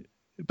 but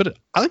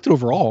I liked it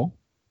overall.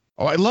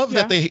 Oh, I love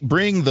that they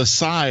bring the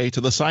sci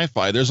to the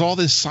sci-fi. There's all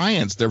this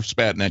science they're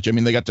spatting at you. I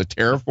mean, they got the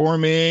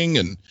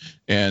terraforming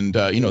and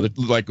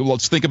like,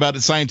 let's think about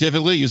it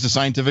scientifically, use the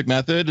scientific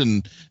method,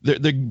 and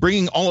they're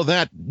bringing all of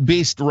that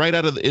based right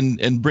out of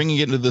and bringing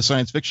it into the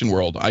science fiction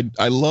world.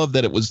 I love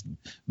that it was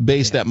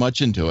based that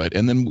much into it.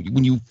 And then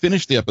when you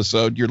finish the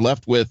episode, you're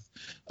left with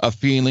a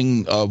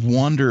feeling of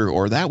wonder,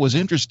 or that was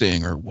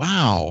interesting, or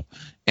wow.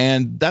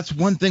 And that's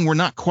one thing we're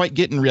not quite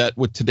getting yet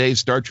with today's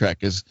Star Trek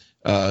is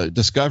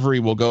Discovery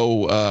will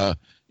go,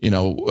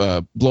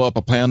 blow up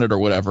a planet or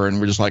whatever, and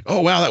we're just like,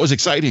 oh, wow, that was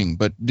exciting.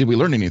 But did we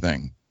learn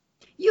anything?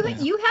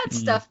 You had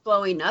stuff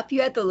blowing up.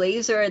 You had the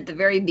laser at the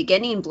very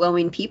beginning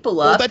blowing people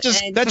Well, up. that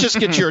just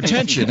gets your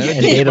attention. And It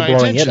gets Data my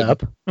blowing attention. it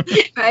up.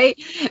 Right?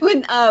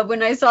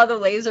 When I saw the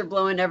laser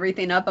blowing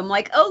everything up, I'm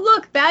like, oh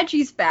look,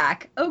 Badgie's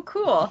back. Oh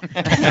cool.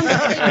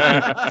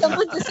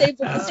 Someone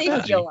disabled the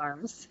safety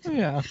alarms.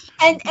 Yeah.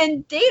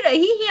 And Data,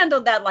 he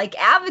handled that like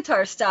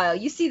Avatar style.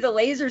 You see the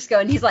lasers go,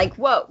 and he's like,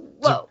 whoa.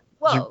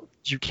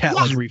 Your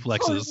cat-like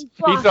reflexes.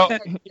 He's all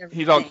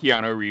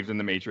Keanu Reeves in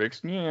the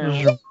Matrix.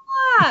 Yeah.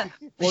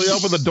 Well, you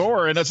open the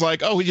door and it's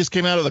like, oh, he just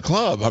came out of the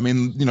club. I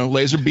mean,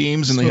 laser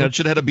beams, and they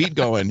should have had a beat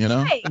going,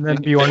 Right. And then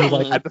Bjorn was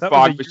like, Had the "That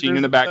fog was a machine year-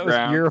 in the that was a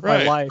background." year of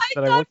Right. my life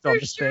that I worked on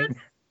this sure, thing."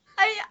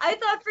 I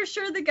thought for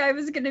sure the guy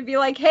was going to be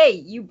like, hey,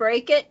 you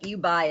break it, you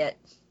buy it.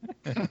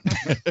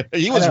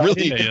 He was I know,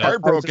 really yeah.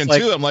 heartbroken I was just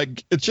like- too. I'm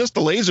like, it's just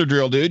a laser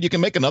drill, dude. You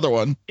can make another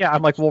one. Yeah,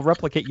 I'm like, we'll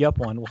replicate you up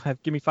one.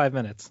 Give me 5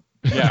 minutes.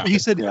 Yeah. He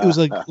said it was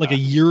like a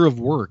year of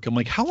work. I'm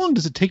like, how long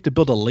does it take to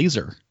build a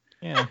laser?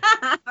 Yeah.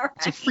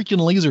 It's a freaking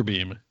laser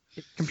beam.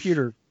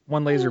 Computer,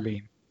 one laser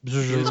beam.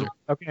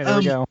 Okay, there we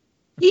Um, go.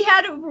 He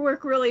had to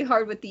work really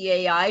hard with the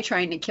AI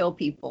trying to kill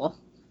people.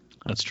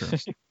 That's true.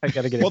 I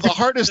gotta get Well, it. the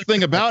hardest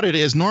thing about it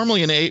is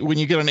normally when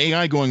you get an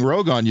AI going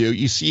rogue on you,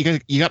 you see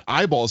you got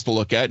eyeballs to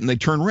look at, and they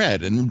turn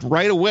red, and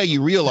right away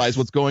you realize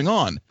what's going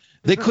on.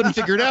 They couldn't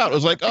figure it out. It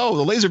was like, oh,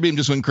 the laser beam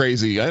just went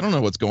crazy. I don't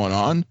know what's going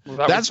on. Well,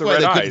 that That's was the why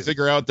red they couldn't eyes.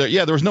 figure out that.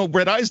 Yeah, there was no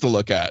red eyes to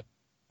look at.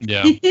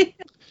 Yeah.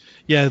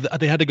 Yeah,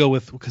 they had to go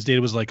with, because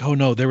Data was like, oh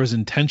no, there was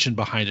intention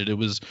behind it. It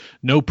was,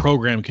 no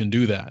program can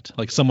do that.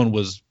 Like someone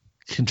was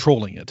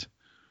controlling it.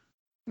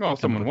 Well,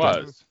 someone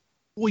was.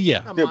 Well,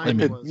 yeah. A Yeah, mind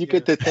but was, you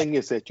get the thing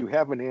is that you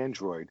have an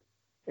android,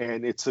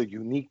 and it's a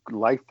unique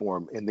life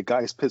form, and the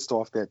guy's pissed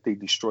off that they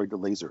destroyed the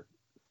laser.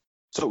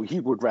 So he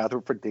would rather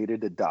for Data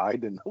to die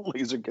than the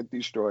laser get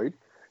destroyed.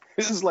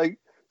 This is like,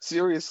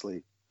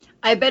 seriously.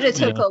 I bet it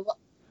took Yeah.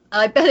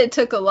 I bet it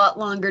took a lot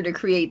longer to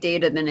create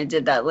Data than it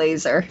did that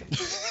laser.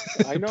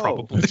 I know.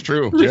 Probably. It's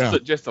true. Yeah.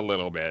 Just a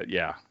little bit,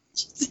 yeah.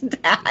 Just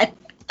that.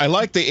 I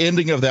like the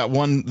ending of the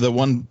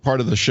one part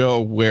of the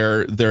show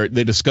where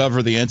they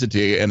discover the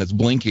entity and it's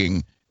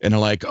blinking, and they're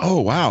like,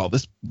 oh wow,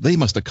 they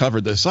must have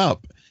covered this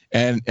up,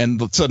 and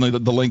suddenly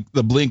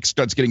the blink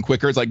starts getting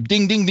quicker. It's like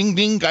ding ding ding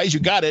ding, guys, you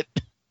got it.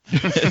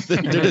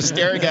 They're just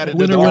staring at it.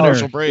 Winner, There's a winner.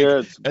 commercial break,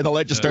 Yes. and the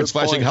light just starts Good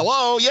flashing. point.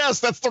 Hello,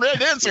 yes, that's the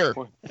right answer.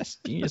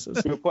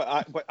 Geniuses.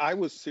 But I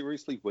was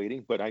seriously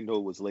waiting, but I know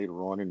it was later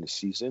on in the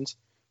seasons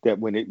that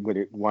when it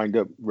wind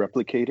up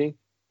replicating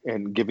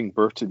and giving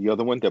birth to the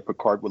other one, that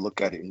Picard would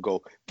look at it and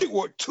go, "There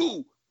were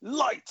two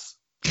lights."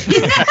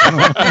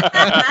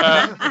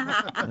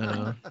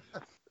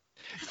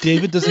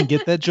 David doesn't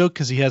get that joke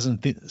because he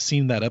hasn't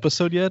seen that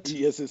episode yet.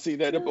 He hasn't seen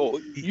that. Oh,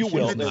 you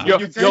will. He'll not.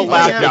 You'll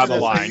laugh down the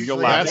line. You'll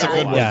laugh That's a down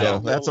good the one, line. though.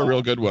 That's a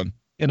real good one.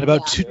 In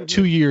about Yeah.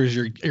 two years,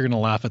 you're gonna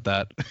laugh at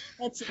that.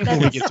 That's When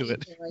we get to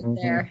it. right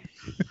there.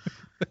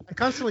 I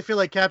constantly feel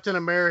like Captain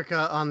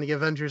America on the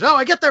Avengers. Oh,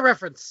 I get that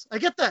reference. I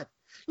get that.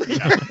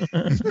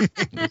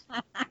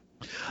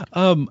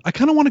 I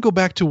kind of want to go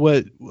back to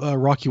what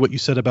Rocky, what you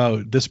said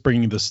about this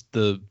bringing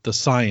the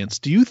science.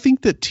 Do you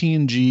think that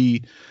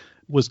TNG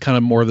was kind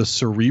of more the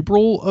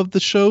cerebral of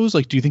the shows?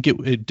 Like, do you think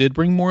it did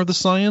bring more of the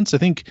science? I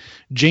think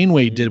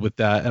Janeway did with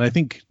that, and I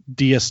think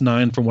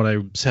DS9, from what I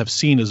have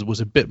seen, was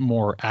a bit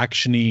more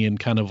actiony and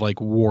kind of like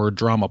war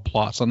drama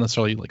plots, not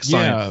necessarily like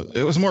science.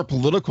 Yeah, it was more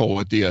political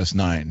with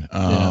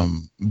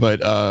DS9, but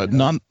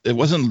it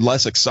wasn't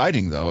less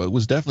exciting though. It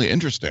was definitely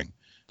interesting.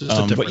 Just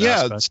a different but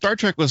yeah, aspect. Star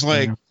Trek was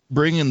like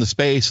bringing the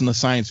space and the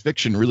science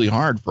fiction really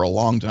hard for a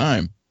long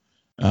time.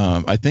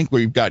 I think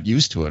we've got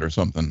used to it or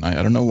something. I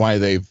don't know why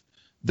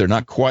they're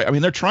not quite. I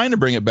mean, they're trying to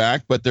bring it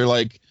back, but they're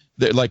like,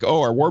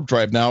 oh, our warp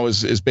drive now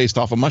is based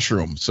off a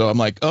mushroom. So I'm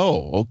like,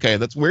 oh, okay,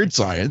 that's weird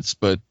science,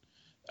 but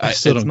I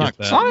still it's don't not get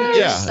that. science.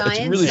 Yeah, Science,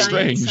 it's really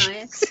science,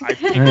 strange.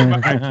 science.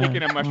 I've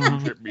taken a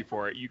mushroom trip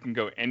before. You can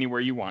go anywhere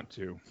you want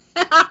to.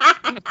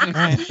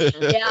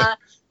 Yeah,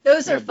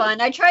 those are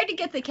fun. I tried to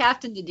get the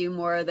captain to do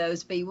more of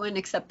those, but he wouldn't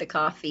accept the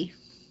coffee.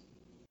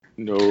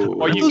 No.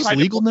 Well, Are you those tried to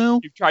legal now?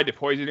 You've tried to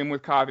poison him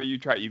with coffee.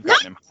 You've gotten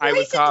him high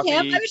with Poison coffee.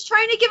 him. I was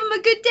trying to give him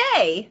a good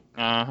day.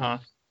 Uh-huh.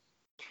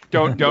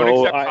 Don't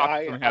No, accept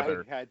coffee from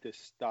Heather. I had to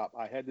stop.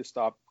 I had to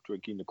stop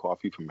drinking the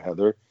coffee from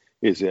Heather.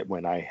 Is that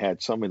when I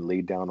had someone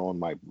lay down on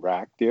my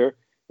rack there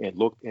and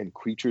looked, and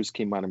creatures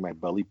came out of my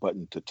belly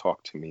button to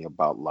talk to me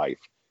about life.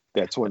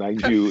 That's when I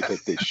knew that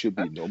there should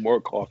be no more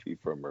coffee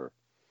from her.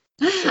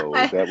 So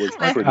that was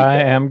pretty I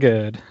bad. am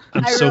good.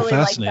 I'm I so really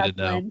fascinated like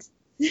that now. blend.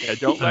 Yeah,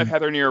 don't let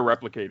Heather near a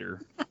replicator.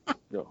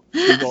 No.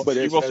 He will, But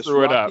he as- will as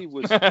screw it up. Rocky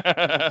was-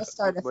 I'll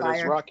start a But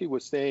as fire. Rocky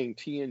was saying,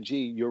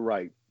 TNG, you're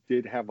right,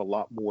 did have a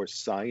lot more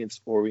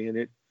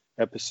science-oriented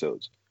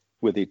episodes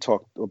where they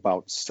talked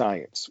about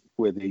science,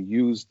 where they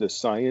used the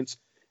science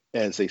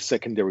as a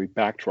secondary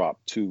backdrop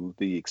to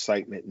the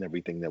excitement and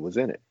everything that was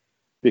in it.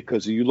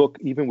 Because you look,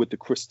 even with the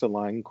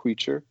crystalline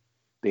creature,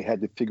 they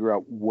had to figure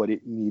out what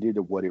it needed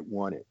or what it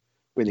wanted.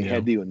 When they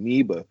had the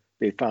amoeba,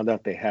 they found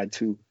out they had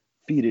to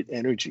feed it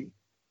energy.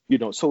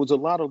 So it was a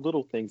lot of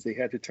little things they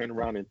had to turn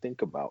around and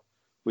think about,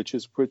 which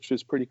is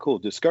pretty cool.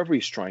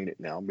 Discovery's trying it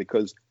now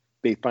because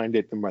they find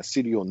that the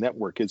mycelial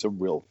network is a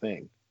real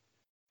thing.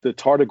 The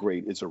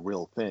tardigrade is a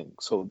real thing.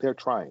 So they're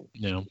trying.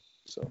 Yeah.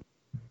 So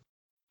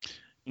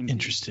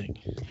Interesting.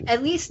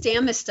 At least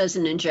Damus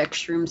doesn't inject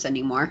shrooms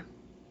anymore.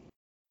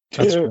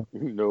 That's true.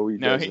 No, he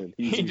No, doesn't.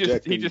 he He's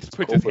just injecting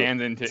puts his cobra.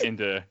 hands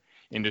into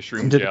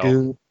shroom Into the gel.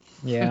 goo.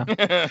 Yeah.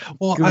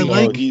 Well, Gooey I egg.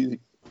 like He-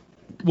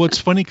 what's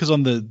funny because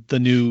on the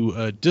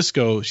new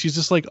disco, she's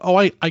just like, oh,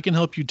 I can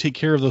help you take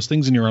care of those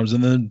things in your arms,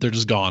 and then they're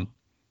just gone.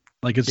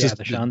 Like it's Yeah, just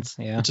the shunts.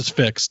 Yeah. it's just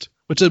fixed,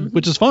 which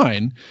is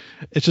fine.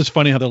 It's just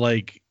funny how they're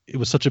like, it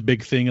was such a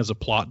big thing as a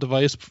plot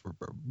device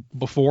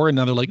before, and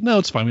now they're like, no,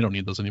 it's fine, we don't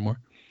need those anymore.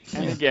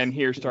 And again,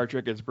 here Star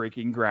Trek is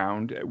breaking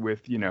ground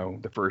with,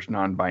 the first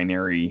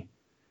non-binary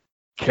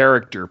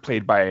character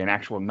played by an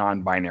actual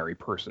non-binary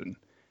person.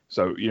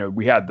 So,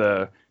 we had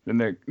the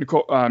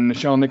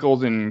Nichelle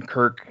Nichols and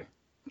Kirk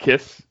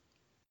kiss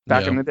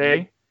back in the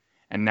day,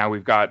 and now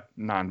we've got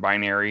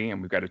non-binary,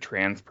 and we've got a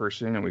trans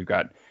person, and we've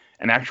got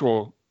an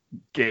actual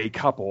gay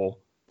couple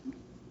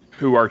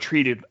who are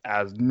treated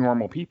as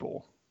normal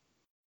people.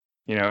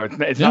 You know,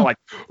 it's not like,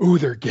 ooh,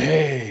 they're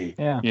gay.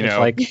 Yeah, you it's know,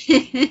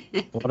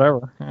 like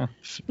whatever. Yeah.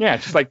 yeah,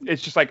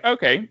 it's just like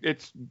okay,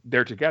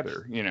 they're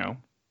together. You know.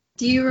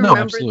 Do you No, remember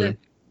absolutely.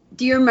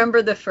 Do you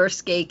remember the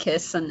first gay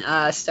kiss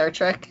on Star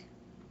Trek?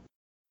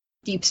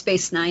 Deep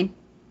Space Nine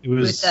It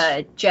was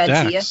with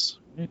Jadzia. Dax.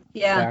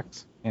 Yeah.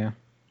 Facts. Yeah.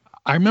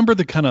 I remember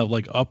the kind of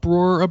like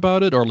uproar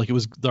about it, or like it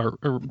was,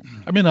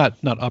 I mean, not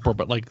uproar,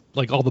 but like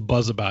all the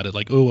buzz about it,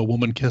 like, oh, a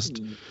woman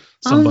kissed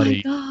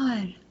somebody. Oh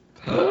my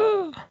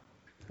god.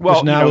 Well,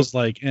 which now you know, is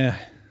like,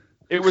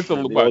 it was the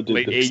They all what, did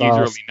late the 80s,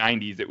 sauce. early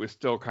 90s. It was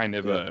still kind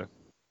of a.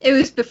 It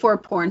was before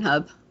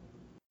Pornhub.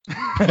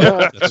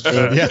 That's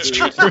true. Yeah, it's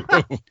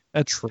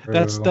true.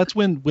 That's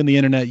when the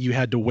internet, you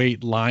had to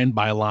wait line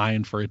by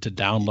line for it to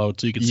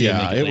download so you could see.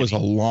 Yeah, it was a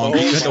long. Oh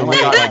You had to my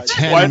wait God. like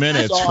 10 What?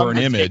 minutes for an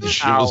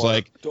image. It was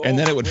like, Don't and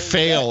then it would bring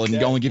fail that and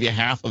down. only give you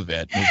half of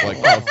it. And it's like,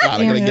 oh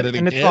god, I gotta get it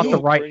and it's not again. the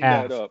Don't right bring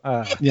half. that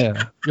up.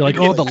 Yeah, you're like,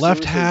 Yeah, oh, the like,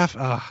 left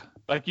seriously. half.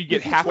 Like you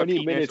get half a 20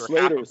 penis minutes or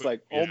half later, a it's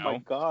like, boob, you oh my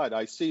know? God,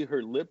 I see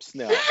her lips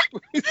now.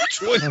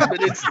 20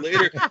 minutes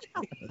later.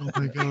 Oh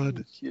my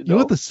god. You You know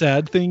what the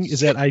sad thing is,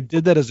 that I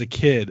did that as a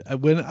kid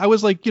when I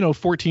was like,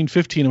 14,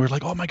 15, and we're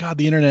like, oh my god,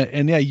 the internet.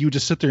 And yeah, you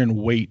just sit there and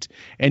wait,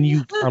 and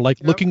you are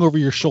like looking over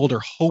your shoulder,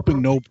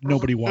 hoping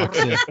nobody walks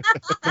in,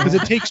 because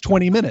it takes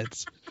 20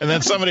 minutes. And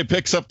then somebody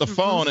picks up the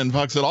phone and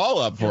fucks it all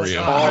up for you.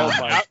 Oh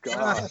my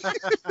God.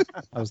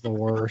 That was the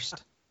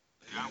worst.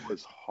 That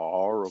was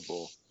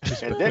horrible.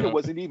 And then it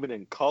wasn't even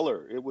in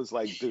color. It was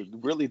like the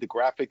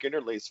graphic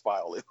interlace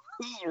file. It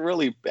was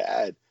really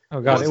bad.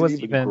 Oh god, it Wasn't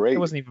wasn't even even. great. It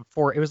wasn't even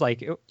four. It was like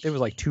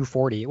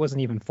 240. It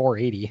wasn't even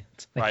 480.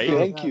 It's like, Right?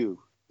 Thank you.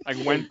 Like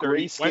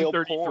 130, Grayscale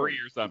 133 porn.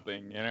 or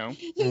something, you know?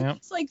 Yeah.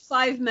 It's like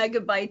 5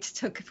 megabytes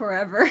took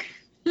forever.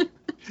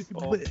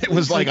 Oh, It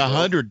was like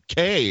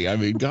 100K. I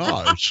mean,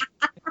 gosh.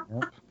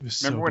 It was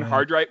so Remember when bad.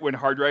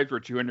 hard drives were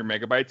 200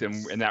 megabytes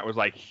and that was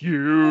like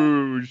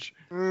huge.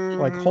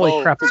 Like holy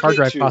Oh, crap, this hard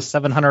forget drive you. cost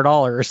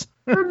 $700.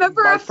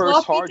 Remember My a first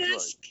floppy hard drive.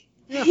 disk?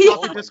 Yeah, Oh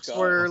floppy my disks God.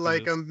 were Floppy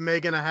like disk. a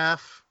meg and a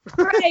half.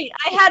 Right.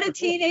 I had a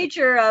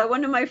teenager,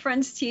 one of my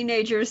friends'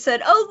 teenagers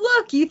said, "Oh,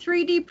 look, you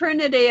 3D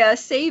printed a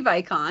save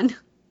icon."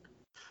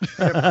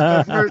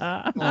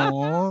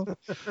 Aw.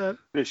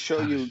 To show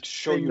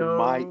I you know.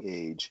 my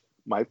age,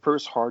 my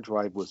first hard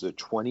drive was a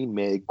 20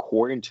 meg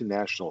Core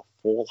International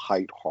full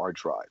height hard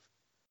drive.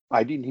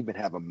 I didn't even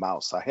have a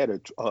mouse. I had a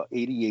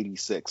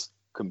 8086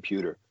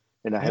 computer,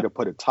 and I had to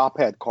put a top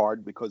hat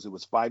card because it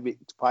was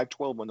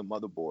 512 on the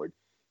motherboard,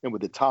 and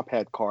with the top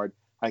hat card,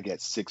 I got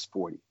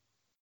 640.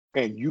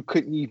 And you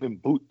couldn't even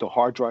boot the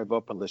hard drive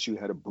up unless you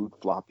had a boot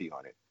floppy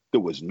on it. There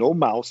was no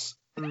mouse,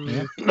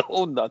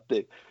 no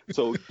nothing.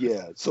 So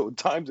yeah, so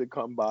times had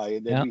come by,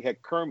 and then Yeah. we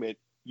had Kermit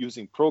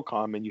using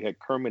Procom, and you had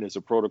Kermit as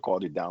a protocol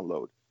to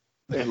download.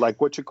 And like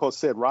what you call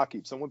said, Rocky,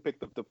 if someone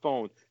picked up the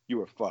phone, you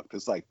were fucked.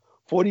 It's like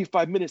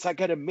 45 minutes. I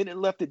got a minute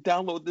left to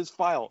download this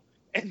file.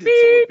 And then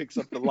someone picks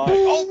up the line.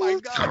 Oh my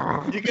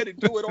God, you got to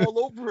do it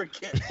all over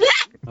again.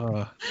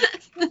 Uh,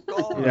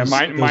 God. Yeah,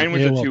 mine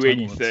was a AOL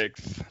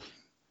 286.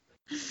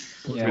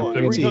 Yeah, Well,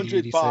 we had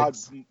 300 the baud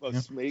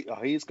 86.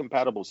 Hayes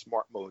compatible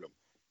smart modem.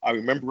 I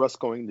remember us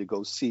going to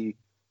go see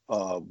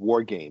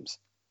War Games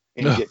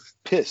and Ugh. get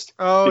pissed.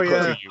 Oh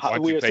because yeah. You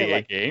want we to were play saying, a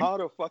like, game? how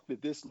the fuck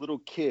did this little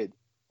kid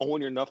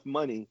own enough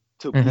money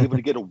to be able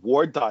to get a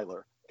war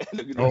dialer and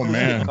a Oh,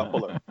 man.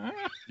 coupler?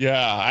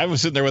 Yeah, I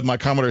was sitting there with my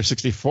Commodore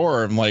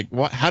 64. I'm like,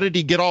 what? How did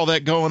he get all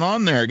that going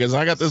on there? Because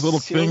I got this little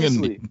thing,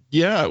 Seriously. and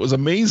yeah, it was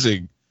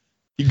amazing.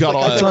 He got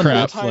all I That's that got a on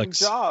crap. full-time Netflix.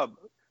 job.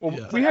 Well,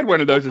 Yeah. we had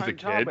one of those as a Full-time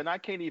job, kid. and I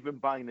can't even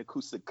buy an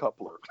acoustic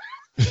coupler.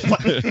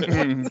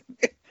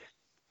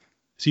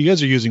 so you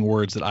guys are using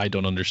words that I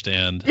don't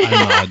understand.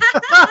 I'm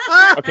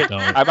not. Okay, No.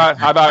 how about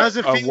How's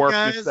it a feel, warp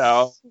guys?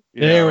 nacelle?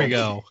 You There know? we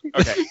go.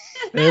 Okay,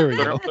 There we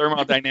go.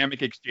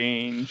 thermodynamic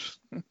exchange.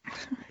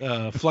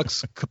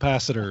 Flux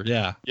capacitor.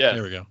 Yeah. Yes.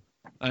 There we go.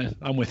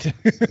 I'm with you.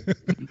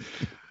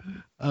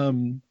 I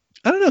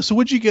don't know. So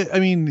what'd you get? I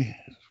mean,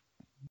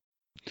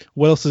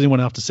 what else does anyone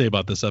have to say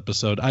about this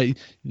episode?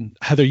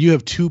 Heather, you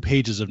have 2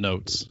 pages of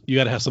notes. You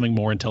got to have something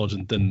more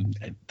intelligent than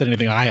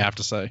anything I have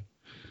to say.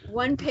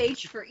 1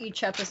 page for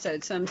each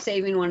episode, so I'm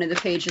saving one of the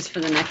pages for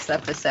the next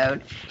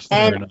episode.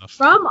 Fair And enough.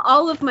 from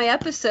all of my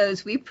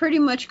episodes, we pretty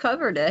much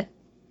covered it.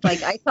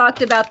 Like I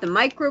talked about the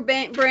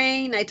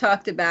microbrain. I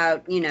talked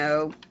about,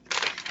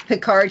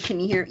 Picard. Can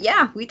you hear?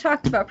 Yeah, we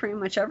talked about pretty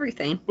much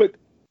everything. But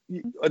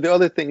the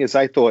other thing is,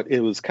 I thought it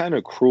was kind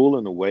of cruel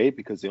in a way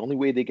because the only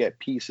way they get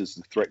peace is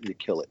to threaten to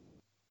kill it.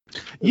 It's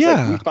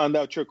Yeah. like, we found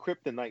out your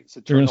kryptonite,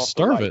 so They're turn gonna off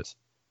starve the it. lights.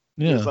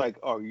 Yeah. It's like,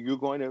 we're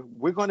going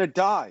to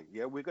die.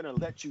 Yeah, we're going to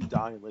let you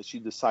die unless you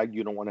decide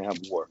you don't want to have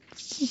war.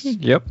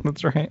 Yep,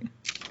 that's right.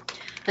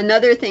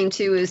 Another thing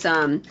too is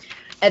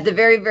at the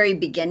very, very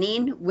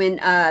beginning when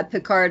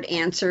Picard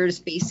answers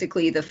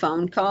basically the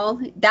phone call,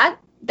 that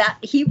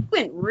he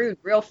went rude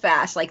real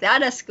fast. Like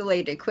that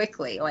escalated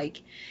quickly.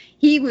 Like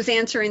he was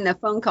answering the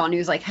phone call and he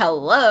was like,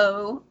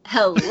 hello,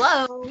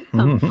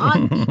 come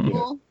on,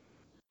 people.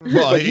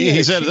 Well, But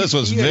he said she- this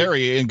was he had-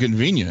 very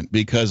inconvenient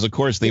because, of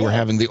course, they were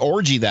having the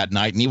orgy that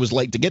night, and he was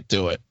late to get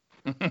to it.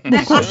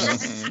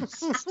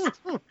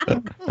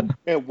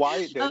 And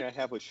why then I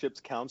have a ship's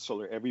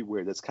counselor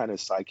everywhere that's kind of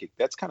psychic.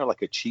 That's kind of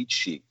like a cheat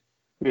sheet.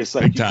 It's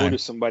like Big you go time. to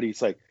somebody,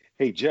 it's like,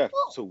 hey, Jeff,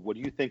 so what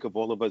do you think of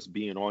all of us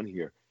being on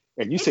here?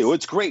 And you say, oh,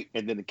 it's great.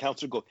 And then the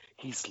counselor goes,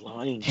 he's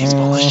lying. He's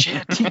full of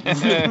shit.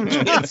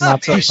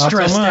 Not so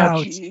stressed much.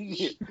 out.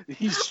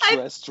 He's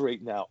stressed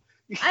right now.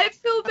 I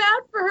feel bad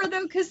for her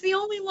though, because the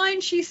only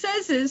line she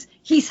says is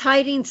he's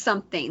hiding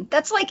something.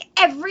 That's like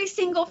every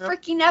single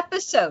freaking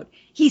episode.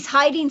 He's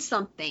hiding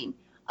something.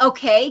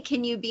 Okay,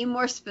 can you be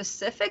more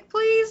specific,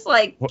 please?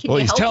 Like, can Well,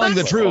 you he's help telling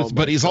us? the truth, Oh my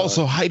but he's God.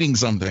 also hiding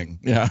something.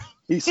 Yeah.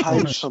 He's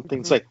hiding something.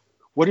 It's like,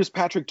 what is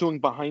Patrick doing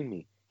behind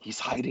me? He's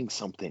hiding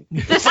something.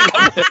 Don't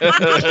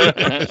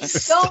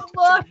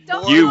look.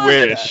 Don't You look.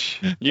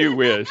 wish. You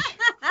wish.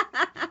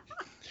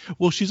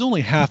 Well, she's only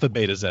half a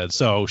Beta Z,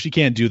 so she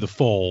can't do the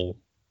full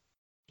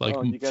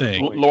Oh, you got a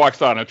thing. point.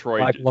 Loxana Troy.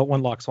 Like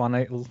when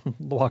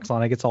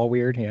Loxana gets all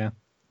weird, yeah.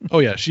 Oh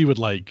yeah, she would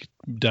like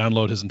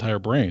download his entire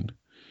brain.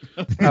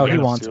 Oh, he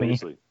Yeah, wants me.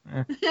 seriously.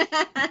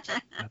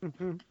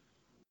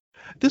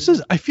 This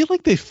is I feel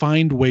like they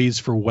find ways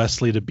for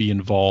Wesley to be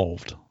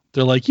involved.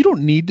 They're like, you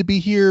don't need to be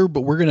here,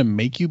 but we're gonna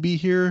make you be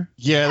here.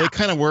 Yeah, they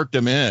kind of worked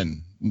him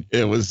in.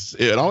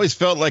 It always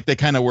felt like they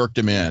kind of worked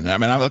him in. I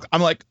mean,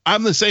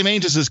 I'm the same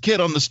age as this kid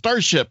on the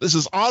starship. This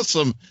is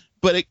awesome.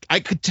 But I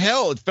could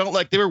tell it felt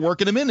like they were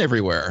working him in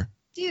everywhere.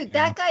 Dude,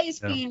 that guy is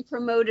Yeah. being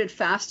promoted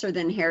faster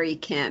than Harry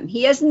Kim.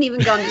 He hasn't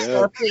even gone to Yeah.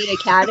 Starfleet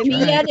Academy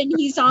yet, and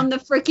he's on the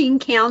freaking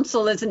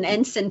council as an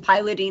ensign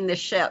piloting the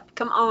ship.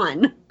 Come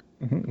on.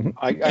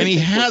 And he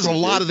has a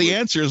lot of the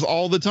answers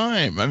all the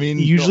time. I mean,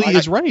 He usually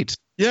is right.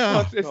 yeah.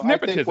 Well, it's No, I think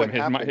nepotism. what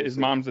His, happened his is-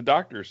 mom's a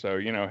doctor, so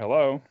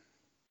hello.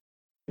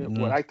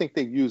 What I think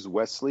they use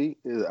Wesley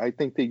is I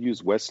think they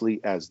use Wesley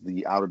as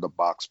the out of the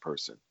box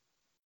person.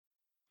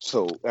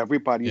 So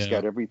everybody's Yeah.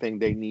 got everything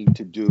they need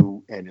to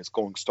do, and it's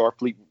going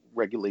Starfleet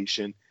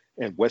regulation.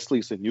 And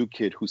Wesley's the new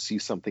kid who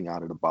sees something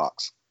out of the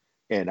box.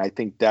 And I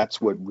think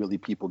that's what really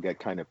people get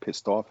kind of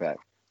pissed off at,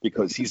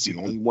 because he's the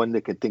only one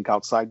that can think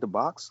outside the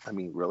box. I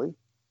mean, really?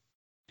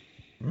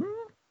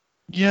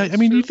 Yeah, I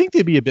mean, you think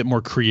they'd be a bit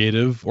more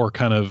creative or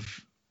kind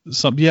of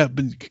some. Yeah,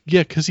 but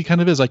yeah, because he kind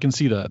of is. I can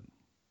see that.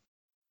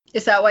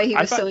 Is that why he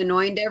I was thought- so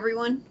annoying to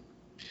everyone?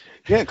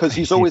 Yeah, because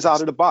he's always out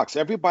of the box.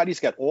 Everybody's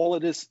got all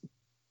of this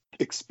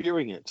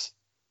experience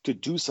to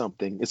do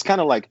something. It's kind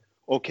of like,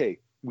 okay,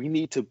 we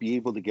need to be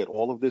able to get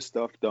all of this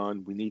stuff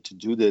done. We need to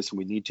do this.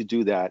 We need to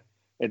do that.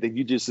 And then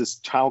this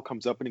child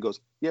comes up and he goes,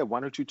 yeah, why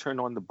don't you turn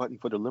on the button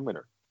for the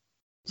limiter?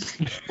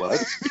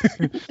 What?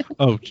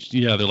 Oh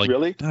yeah, they're like,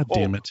 Really? God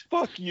damn it.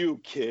 Fuck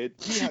you, kid.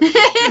 You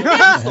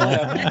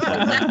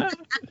have-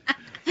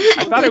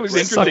 I thought it was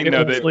Suck interesting it,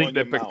 though Wesley.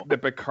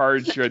 that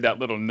Picard shared that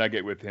little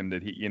nugget with him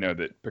that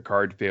that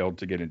Picard failed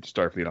to get into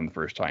Starfleet on the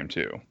first time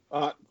too.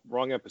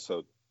 Wrong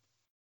episode.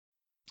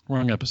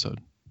 Wrong episode.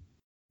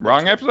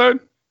 Wrong episode?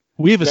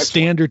 We have a Next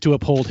standard to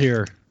uphold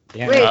here.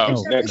 Yeah. Wait, Oh, which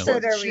next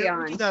episode one. are we We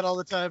on? do that all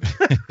the time.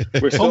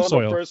 We're still Home on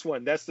soil. the first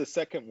one. That's the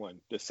second one.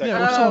 The second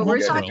Yeah, one. we're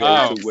still on we're home talking soil.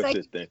 about Oh. the with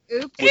second. this thing.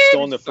 Oops. We're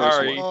still on the first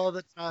Sorry. one. All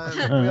the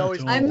time. We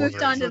always I Don't moved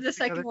worry. on to the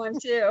second one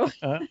too.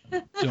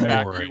 Don't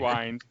Back, worry.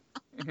 rewind.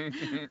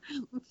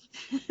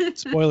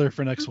 Spoiler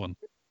for next one.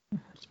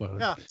 Spoiler.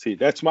 Yeah. See,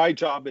 that's my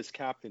job as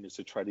captain, is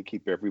to try to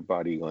keep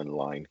everybody on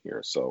line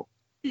here. So,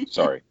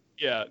 sorry.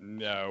 Yeah,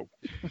 no.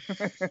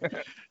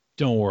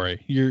 Don't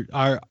worry.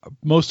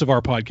 Most of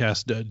our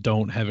podcasts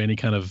don't have any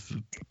kind of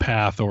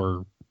path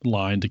or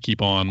line to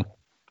keep on.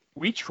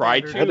 We try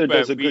to, Heather but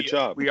does a good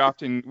job. we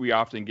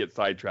often get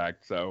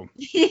sidetracked. So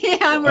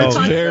Yeah, and we're Oh, It's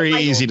constantly very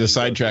like, easy to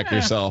sidetrack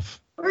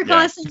yourself. We're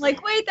constantly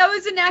like, wait, that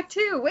was in Act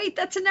 2. Wait,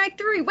 that's in Act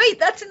 3. Wait,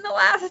 that's in the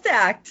last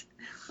act.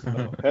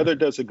 Heather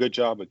does a good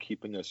job of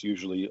keeping us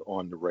usually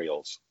on the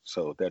rails.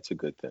 So that's a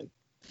good thing.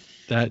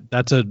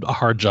 That's a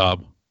hard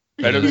job.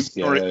 better than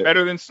Yeah.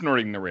 better than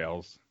snorting the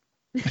rails.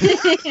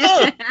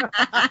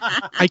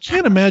 I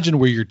can't imagine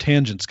where your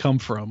tangents come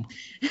from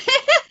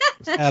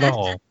at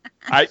all.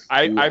 I've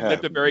You lived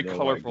have a very no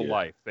colorful idea.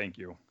 life. Thank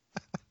you.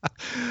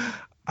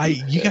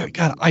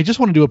 God, I just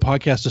want to do a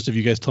podcast just of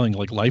you guys telling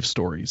like life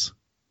stories.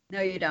 No,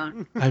 you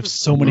don't. I have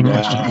so many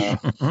questions.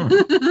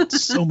 Yeah.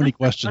 So many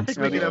questions. I think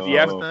we could have Oh. The, fun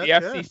F- with the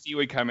that, FCC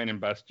would come in and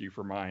bust you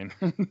for mine.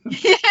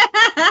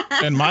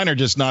 And mine are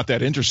just not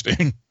that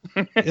interesting.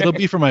 It'll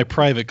be for my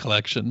private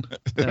collection.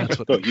 That's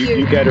what, So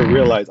you got to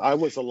realize I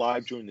was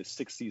alive during the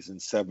 60s and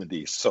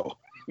 70s. So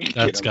you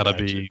that's can got to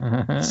imagine.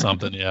 be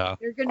something. Yeah.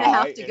 You're going to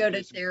have I to am go to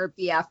just-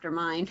 therapy after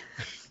mine.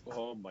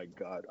 Oh my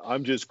God.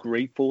 I'm just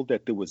grateful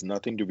that there was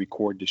nothing to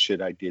record the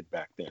shit I did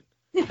back then.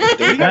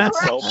 They had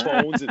cell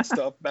phones and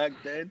stuff back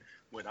then.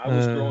 When I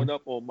was growing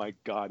up, oh my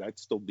God, I'd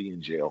still be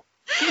in jail.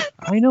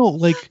 I know.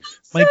 Like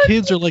my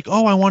kids are like,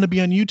 "Oh, I want to be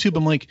on YouTube."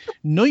 I'm like,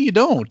 "No, you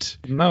don't.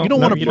 No, You don't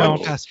no, want to you don't.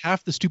 broadcast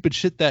half the stupid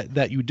shit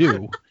that you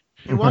do."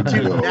 You want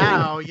to No.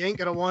 now, you ain't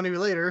gonna want to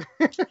later.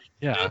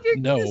 Yeah. You're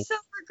No. going to so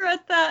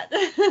regret that.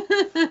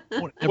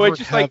 Won't Well, ever it's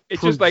just have like proof.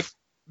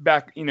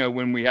 back,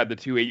 when we had the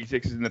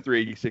 286s and the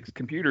 386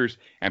 computers,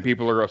 and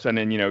people are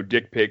sending,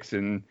 dick pics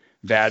and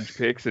vag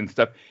pics and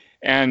stuff,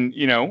 and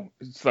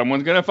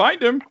someone's gonna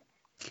find them.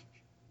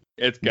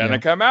 It's gonna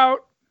come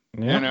out.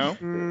 Yeah.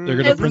 They're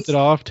gonna print it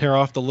off, tear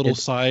off the little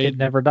side. It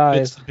never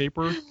dies. Bits of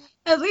paper.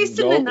 At least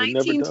in the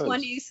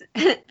 1920s.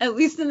 At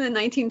least in the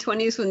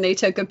 1920s, when they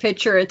took a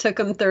picture, it took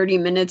them 30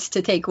 minutes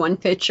to take one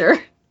picture.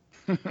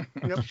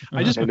 Yep.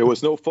 And there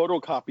was no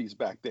photocopies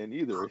back then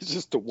either. It's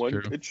just the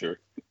one picture.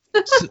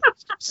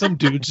 Some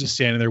dude's just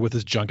standing there with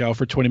his junk out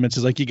for 20 minutes.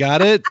 He's like, "You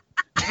got it?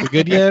 We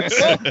good yet?"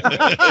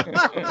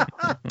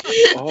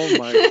 Oh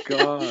my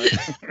god!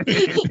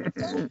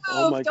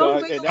 Oh my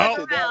god! And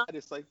after that,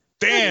 it's like,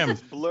 damn,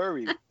 it's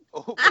blurry.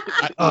 Oh,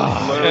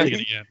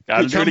 blurry.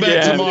 Gotta come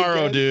back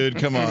tomorrow, dude.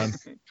 Come on.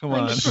 Come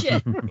on.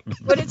 Shit.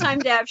 What a time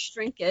to have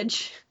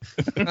shrinkage.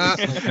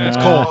 It's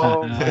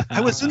cold.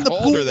 I was in the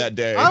pool that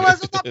day. I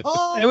was in the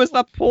pool. It was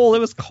the pool. It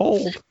was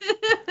cold.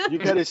 You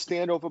got to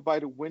stand over by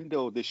the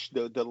window.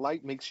 The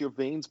light makes your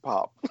veins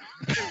pop.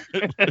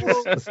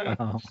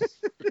 Oh.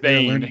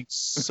 We're learning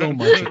so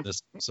much in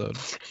this episode.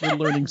 We're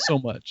learning so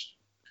much.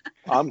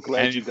 I'm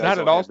glad And you it's guys not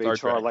don't at all have Star HR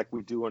Trek. like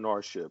we do in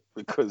our ship,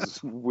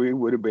 because we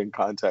would have been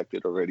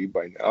contacted already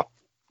by now.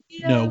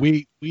 No,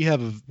 we have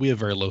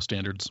very low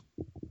standards.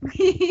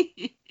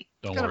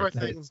 Don't Kind of worry. our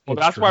thing. Well,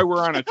 It's that's true. why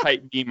we're on a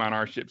tight beam on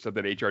our ship, so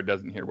that HR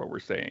doesn't hear what we're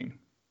saying.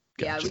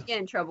 Yeah, Gotcha. we get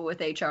in trouble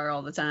with HR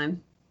all the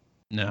time.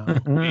 No,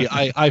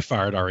 I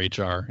fired our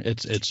HR.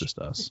 It's just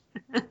us.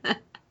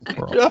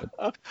 We're all good.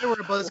 They were a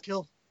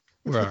buzzkill.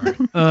 We're all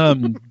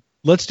right.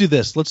 Let's do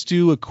this. Let's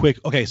do a quick.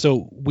 Okay,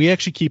 so we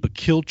actually keep a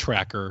kill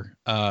tracker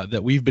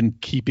that we've been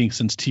keeping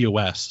since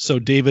TOS. So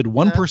David,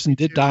 one That's person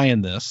did cute. die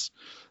in this,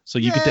 so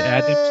you get to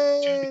add him to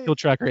the Yay! kill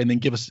tracker and then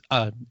give us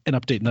an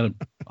update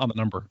on the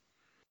number.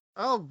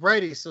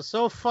 Alrighty,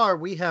 so far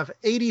we have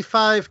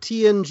 85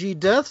 TNG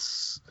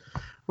deaths,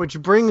 which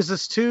brings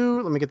us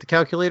to, let me get the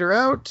calculator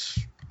out,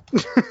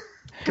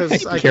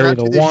 because I Carry cannot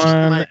the do this shit in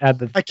one. my, Add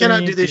the. I cannot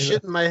three, do this the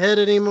shit in my head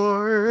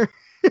anymore.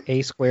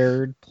 A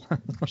squared.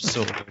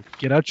 So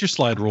get out your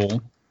slide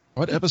rule.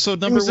 What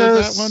episode number was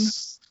Brings that one?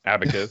 us-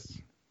 Abacus.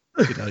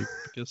 Get out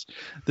because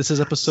this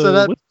is episode So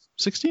that-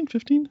 16,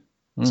 15?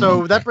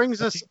 So that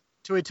brings us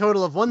to a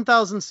total of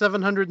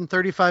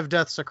 1,735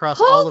 deaths across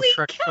all of Holy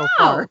Trek so cow!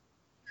 far.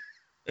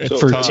 It's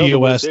for tough.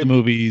 TOS, the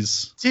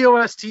movies.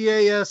 TOS,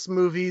 TAS,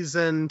 movies,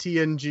 and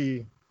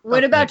TNG.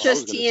 What about I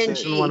was just gonna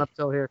say. One TNG? up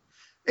till here.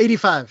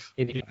 85.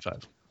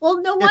 85.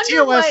 Well, no Yeah,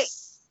 wonder why.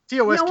 TOS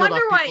killed no off wonder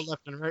people why-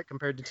 left and right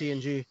compared to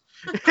TNG.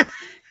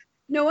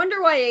 No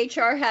wonder why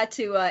HR had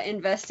to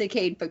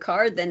investigate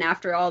Picard. Then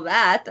after all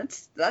that,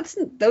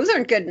 those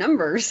aren't good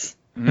numbers.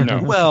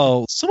 No.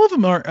 Well, some of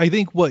them are. I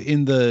think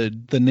in the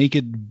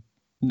Naked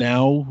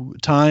Now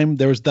time,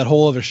 there was that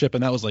whole other ship,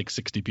 and that was like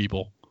 60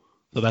 people.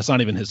 So that's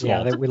not even his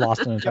Yeah, fault. we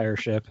lost an entire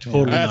ship.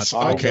 Totally. That's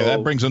not- okay.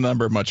 That brings a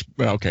number much.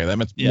 Okay,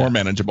 that's Yeah. more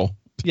manageable.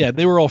 Yeah,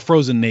 they were all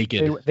frozen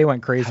naked. They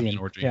went crazy. Having And,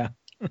 an orgy. yeah.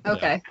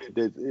 Okay.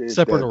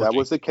 Separate that orgy.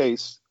 was the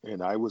case,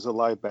 and I was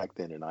alive back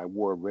then, and I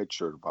wore a red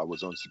shirt. If I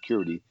was on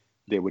security,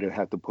 they would have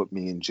had to put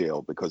me in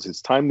jail, because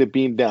it's time to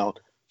beam down.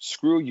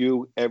 Screw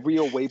you. Every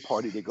away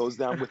party that goes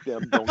down with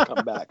them, don't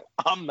come back.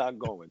 I'm not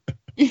going.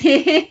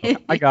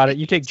 I got it.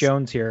 You take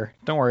Jones here.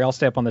 Don't worry. I'll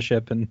stay up on the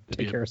ship and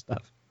take care of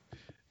stuff.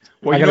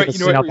 Well, I you know, gotta you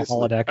go know clean out what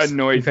the holodecks. You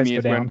annoys guys me go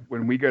is down.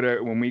 when we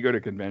go to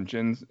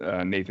conventions,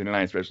 Nathan and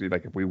I, especially,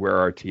 like if we wear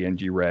our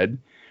TNG red,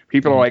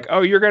 people are like,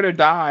 "Oh, you're gonna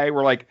die."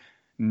 We're like,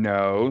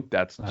 "No,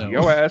 that's No.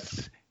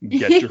 TOS.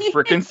 Get your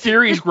freaking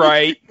series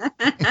right."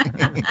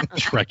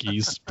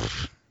 Trekkies.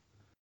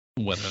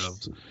 What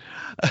else?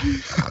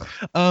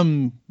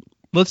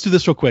 Let's do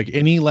this real quick.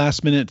 Any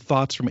last minute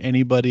thoughts from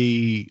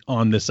anybody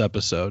on this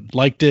episode?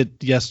 Liked it?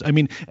 Yes. I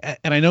mean,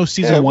 and I know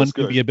season it one was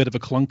can good. be a bit of a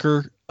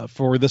clunker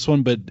for this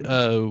one, but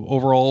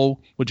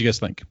overall, what'd you guys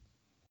think?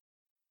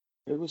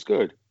 It was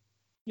good.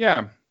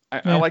 Yeah,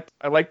 I Yeah. like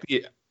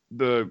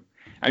the.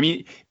 I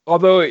mean,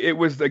 although it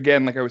was,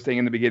 again, like I was saying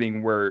in the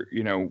beginning, where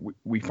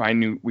we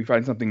find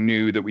something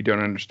new that we don't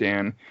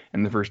understand,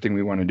 and the first thing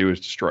we want to do is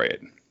destroy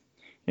it.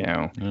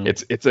 Yeah.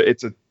 It's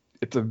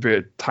a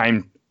very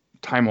time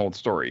old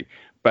story,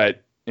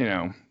 but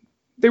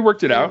they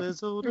worked it out. It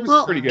was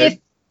Well, pretty good.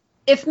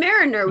 If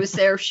Mariner was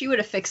there, she would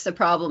have fixed the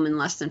problem in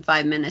less than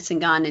 5 minutes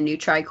and gotten a new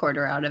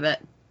tricorder out of it.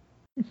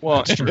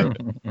 Well, That's true.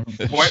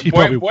 Boy, She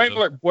probably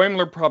would've.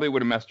 Boimler probably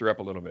would have messed her up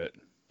a little bit.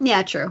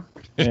 Yeah, true.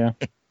 Yeah.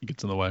 He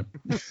gets in the way.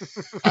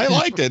 I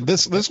liked it.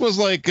 This was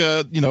like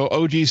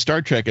OG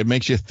Star Trek. It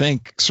makes you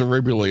think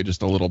cerebrally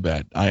just a little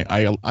bit.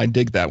 I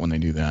dig that when they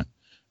do that.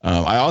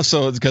 I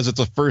also, because it's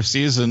a first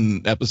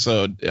season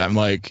episode, I'm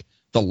like,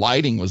 the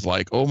lighting was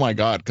like, oh my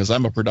god, because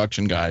I'm a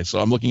production guy, so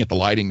I'm looking at the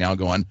lighting now,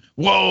 going,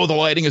 whoa, the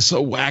lighting is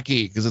so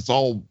wacky, because it's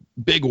all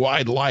big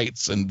wide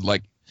lights and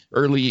like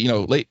early,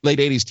 late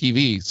 80s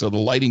TV, so the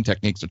lighting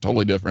techniques are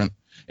totally different.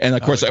 And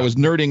of course, I was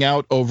nerding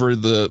out over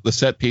the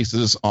set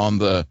pieces on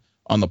the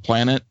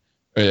planet,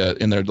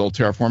 in their little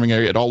terraforming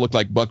area. It all looked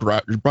like Buck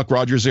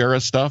Rogers era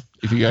stuff.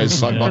 If you guys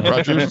saw Buck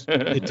Rogers,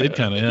 It did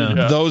kind of,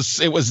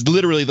 yeah. it was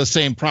literally the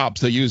same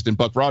props they used in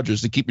Buck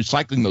Rogers to keep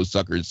recycling those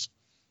suckers.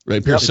 They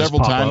appear Yep. several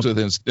Just pop times up.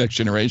 within Next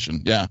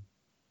Generation. Yeah,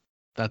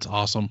 That's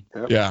awesome.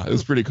 yeah, it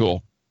was pretty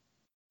cool.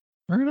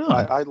 Right on.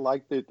 I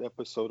liked the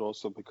episode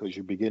also because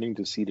you're beginning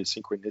to see the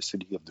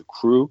synchronicity of the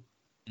crew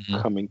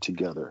Mhm. coming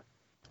together,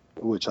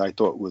 which I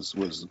thought was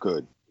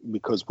good,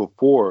 because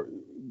before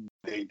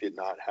they did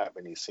not have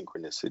any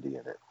synchronicity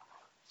in it.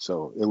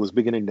 So it was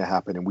beginning to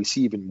happen, and we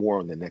see even more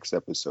on the next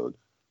episode,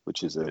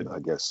 which is, I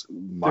guess,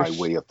 my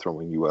way of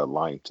throwing you a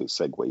line to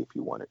segue if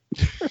you want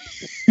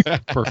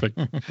it. Perfect.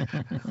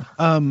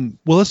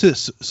 Well, let's do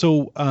this.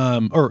 So,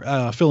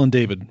 Phil and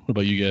David, what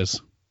about you guys?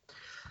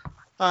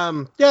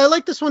 Yeah, I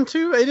like this one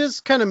too. It is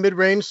kind of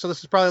mid-range, so this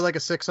is probably like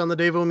a 6 on the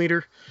Davo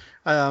meter.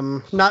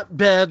 Not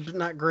bad, but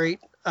not great.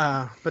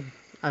 But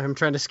I'm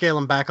trying to scale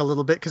them back a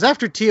little bit because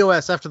after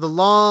TOS, after the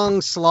long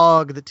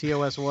slog that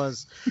TOS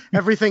was,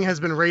 everything has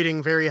been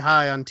rating very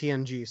high on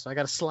TNG. So I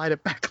got to slide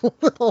it back a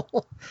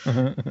little.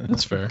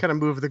 That's fair. Kind of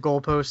move the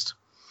goalpost.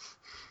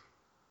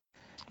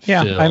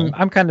 Yeah, Phil?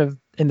 I'm kind of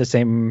in the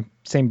same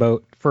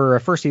boat. For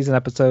a first season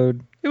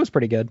episode, it was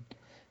pretty good.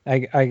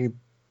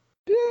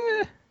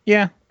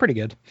 Yeah, pretty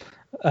good.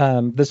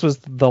 This was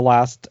the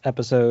last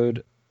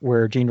episode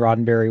where Gene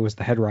Roddenberry was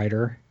the head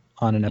writer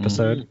on an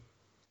episode.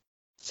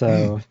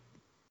 So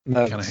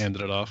Kind of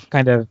handed it off.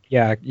 kind of,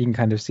 yeah, you can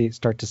kind of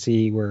start to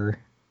see where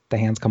the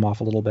hands come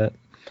off a little bit.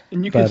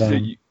 And you can But,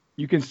 see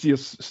you can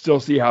still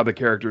see how the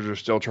characters are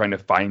still trying to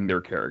find their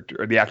character,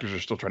 or the actors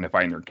are still trying to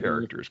find their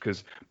characters,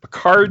 because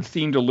Picard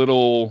seemed a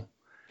little,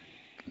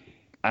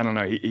 I don't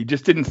know, he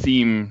just didn't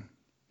seem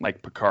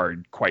like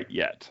Picard quite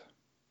yet.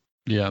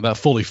 Yeah, that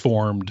fully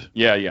formed.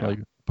 Yeah. Like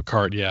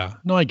Picard. Yeah.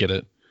 No, I get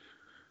it.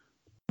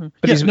 But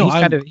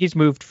Yeah, he's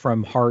moved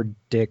from hard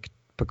dick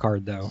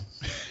Picard though,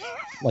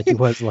 like he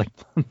was like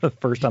the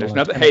first time.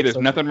 There's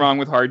nothing wrong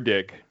with hard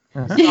dick.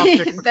 Soft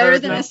dick Better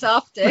Picard than now. a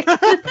soft dick.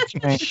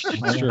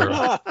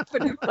 Sure.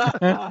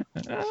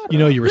 You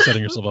know, you were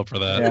setting yourself up for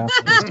that. Yeah.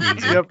 It's too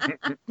easy.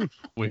 Yep.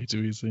 Way too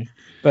easy.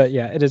 But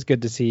yeah, it is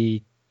good to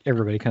see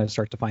everybody kind of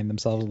start to find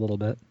themselves a little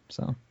bit.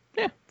 So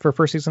yeah, for a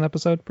first season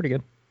episode, pretty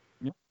good.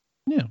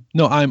 Yeah.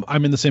 No,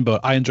 I'm in the same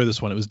boat. I enjoy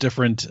this one. It was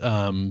different.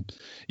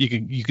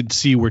 You can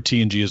see where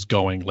TNG is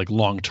going, like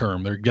long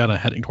term. They're kind of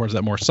heading towards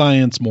that more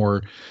science,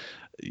 more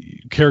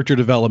character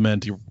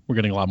development. We're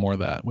getting a lot more of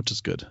that, which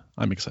is good.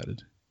 I'm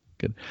excited.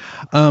 Good.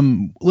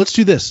 Let's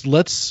do this.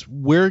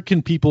 Where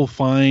can people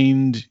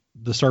find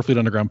the Starfleet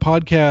Underground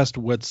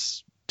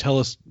podcast? Tell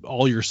us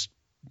all your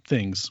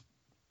things.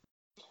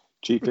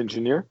 Chief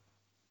Engineer?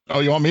 Oh,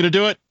 you want me to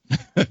do it?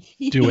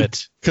 Do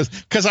it.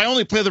 Because I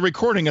only play the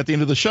recording at the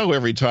end of the show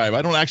every time.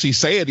 I don't actually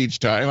say it each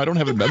time. I don't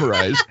have it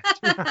memorized.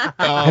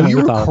 Have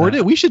you recorded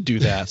it? We should do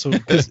that. So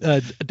 'cause,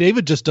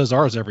 David just does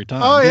ours every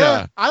time. Oh yeah,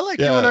 Yeah. I like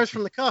doing ours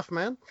from the cuff,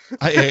 man.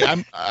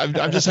 I'm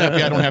just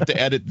happy I don't have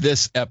to edit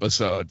this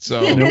episode.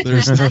 So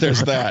there's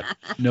that.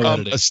 No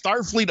editing.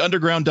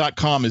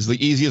 StarfleetUnderground.com is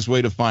the easiest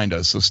way to find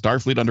us. So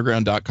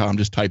StarfleetUnderground.com,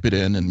 just type it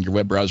in and your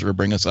web browser will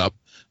bring us up.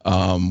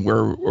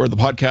 Where the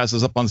podcast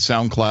is up on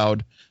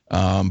SoundCloud.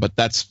 But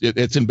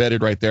it's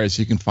embedded right there,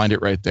 so you can find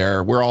it right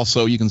there.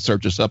 You can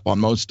search us up on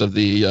most of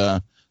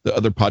the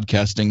other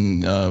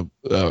podcasting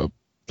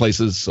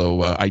places, so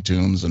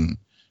iTunes, and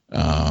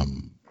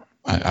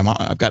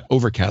I've got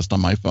Overcast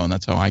on my phone.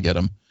 That's how I get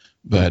them.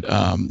 But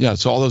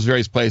so all those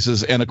various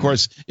places, and of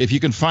course, if you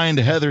can find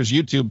Heather's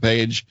YouTube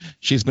page,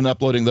 she's been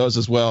uploading those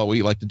as well.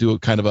 We like to do a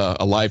kind of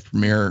a live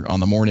premiere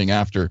on the morning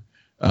after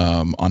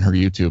on her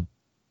YouTube.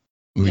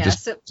 We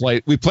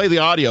play the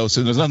audio,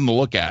 so there's nothing to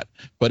look at,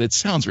 but it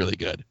sounds really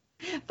good.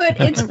 But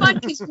it's fun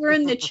because we're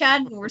in the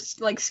chat and we're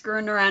like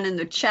screwing around in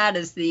the chat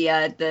as the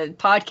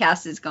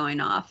podcast is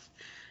going off.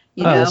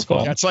 You know? That's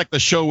cool. That's like the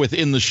show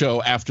within the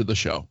show after the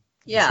show.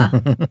 Yeah.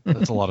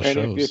 That's a lot of And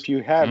shows. if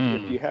you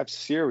have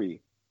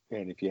Siri,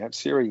 and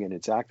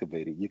it's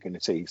activated, you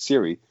can say,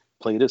 Siri,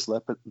 play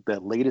the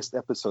latest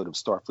episode of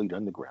Starfleet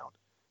Underground.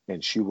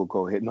 And she will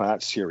go ahead,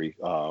 not Siri,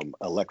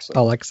 Alexa.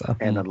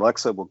 And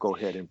Alexa will go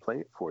ahead and play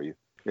it for you.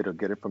 It'll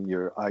get it from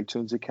your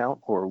iTunes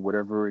account or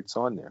whatever it's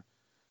on there.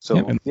 So,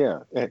 And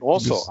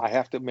also, I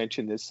have to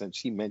mention this since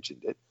she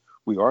mentioned it.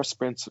 We are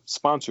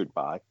sponsored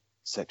by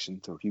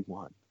Section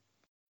 31.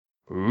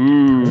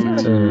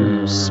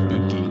 Ooh.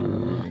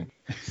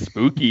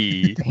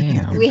 Spooky.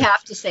 Damn. We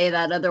have to say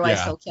that, otherwise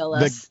Yeah. he'll kill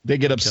us. They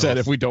get upset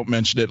if we don't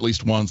mention it at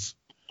least once.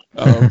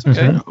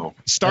 Okay.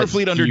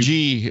 Starfleet under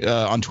G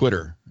on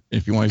Twitter,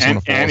 if you want to follow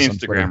us And on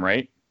Instagram, Twitter.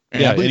 right?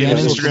 Yeah, any and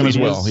other social Instagram as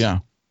medias? well. Yeah,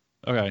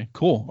 Okay,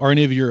 cool. Are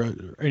any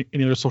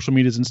other social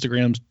medias,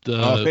 Instagrams,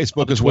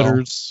 Facebook the as well.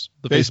 Twitters,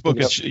 the Facebook.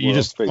 Facebook? You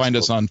just find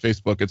us on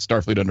Facebook at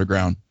Starfleet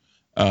Underground.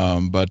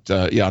 But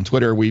on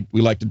Twitter, we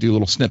like to do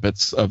little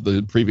snippets of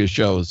the previous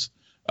shows.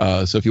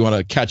 So if you want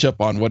to catch up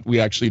on what we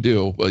actually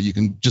do, well, you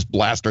can just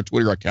blast our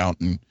Twitter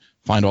account and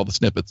find all the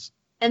snippets.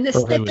 And the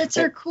snippets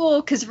are cool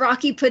because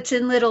Rocky puts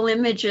in little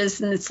images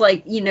and it's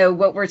like,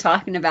 what we're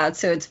talking about.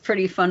 So it's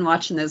pretty fun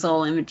watching those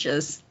old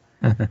images.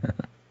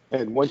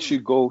 And once you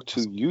go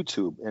to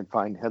YouTube and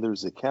find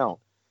Heather's account,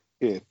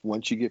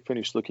 once you get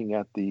finished looking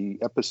at the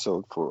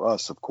episode for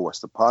us, of course,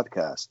 the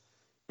podcast,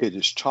 it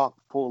is chock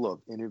full of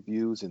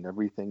interviews and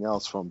everything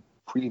else from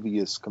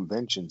previous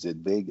conventions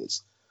in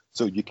Vegas.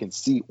 So you can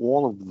see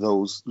all of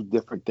those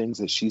different things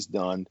that she's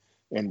done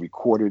and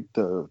recorded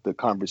the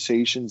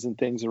conversations and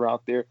things are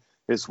out there,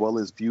 as well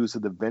as views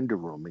of the vendor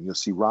room. And you'll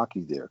see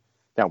Rocky there.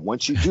 Now,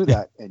 once you do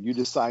that and you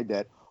decide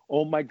that,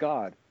 oh my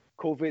God,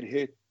 COVID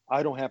hit,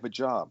 I don't have a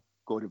job.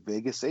 Go to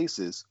Vegas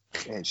Aces,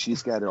 and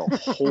she's got a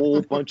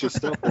whole bunch of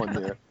stuff on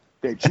there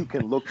that you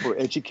can look for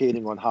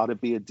educating on how to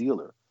be a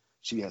dealer.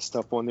 She has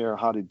stuff on there,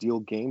 how to deal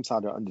games,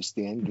 how to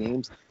understand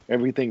games,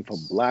 everything from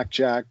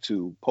blackjack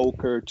to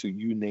poker to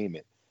you name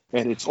it.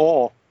 And it's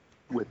all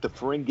with the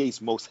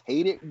Ferengi's most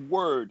hated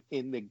word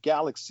in the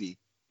galaxy.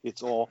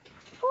 It's all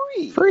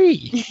free.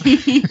 Thank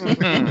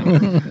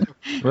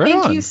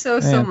you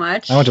so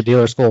much. I went to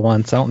dealer school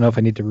once. I don't know if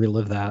I need to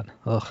relive that.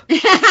 Ugh.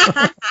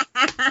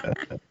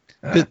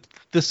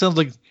 This sounds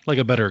like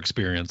a better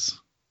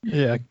experience.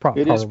 Yeah,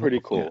 it is pretty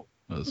cool. Yeah,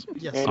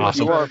 Yes. And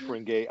awesome. if you are a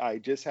Ferengi, I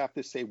just have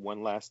to say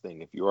one last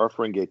thing. If you are a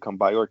Ferengi, come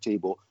by our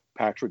table.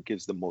 Patrick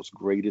gives the most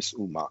greatest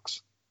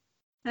umaks.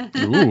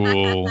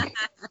 Ooh.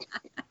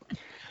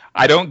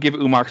 I don't give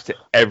umaks to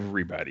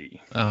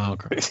everybody. Oh,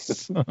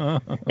 great.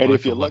 And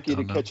if you're lucky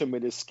to catch him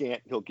in his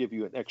scant, he'll give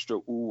you an extra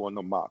ooh on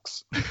the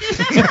mocks.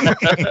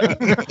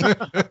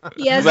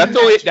 Yes,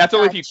 That's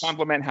only if you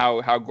compliment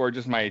how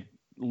gorgeous my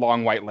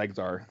long white legs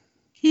are.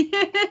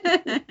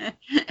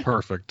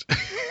 Perfect.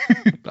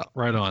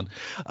 Right on.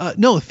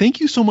 No, thank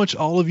you so much,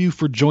 all of you,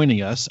 for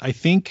joining us. I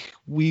think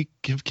we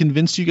have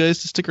convinced you guys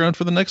to stick around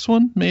for the next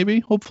one,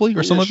 maybe, hopefully,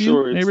 or some of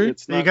you, maybe.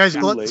 It's Are you guys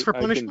too gluttons late. for I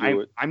can punishment?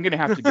 do it. I'm going to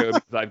have to go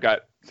because I've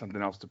got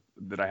something else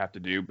that I have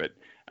to do. But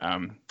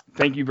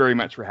thank you very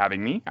much for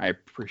having me. I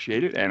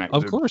appreciate it. And it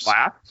was Of course. a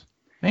blast.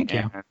 Thank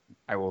you. And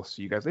I will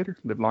see you guys later.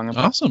 Live long and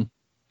Awesome.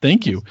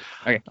 Thank you.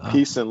 Okay.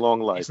 Peace and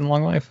long life. Peace and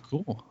long life.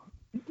 Cool.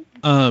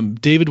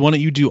 David, why don't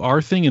you do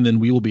our thing and then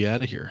we will be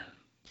out of here.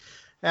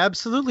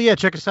 Absolutely. Yeah.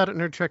 Check us out at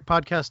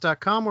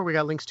nerdtrekpodcast.com, where we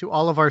got links to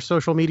all of our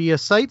social media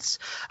sites.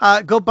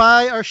 Go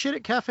buy our shit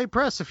at Cafe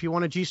Press. If you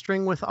want a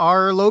G-string with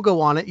our logo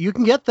on it, you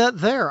can get that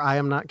there. I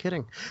am not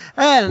kidding.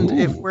 And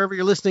if wherever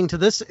you're listening to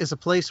this is a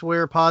place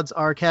where pods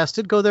are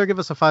casted, go there, give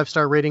us a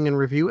 5-star rating and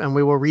review, and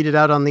we will read it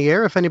out on the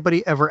air if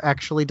anybody ever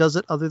actually does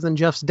it other than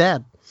Jeff's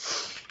dad.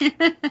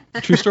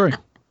 True story.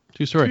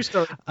 True story. True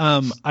story.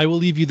 I will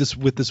leave you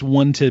with this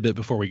one tidbit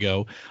before we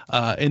go.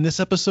 In this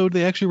episode,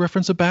 they actually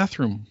reference a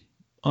bathroom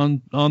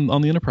on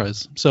the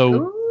Enterprise,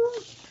 so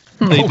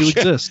they do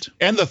exist.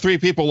 And the 3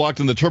 people locked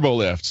in the turbo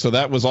lift, so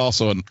that was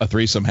also a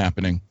threesome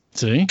happening.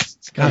 See,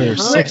 God,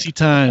 there's 60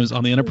 times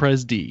on the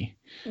Enterprise D.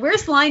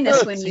 Where's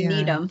Linus when you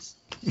need him?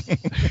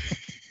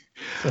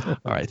 All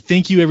right,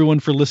 thank you everyone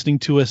for listening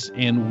to us,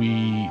 and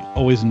we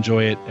always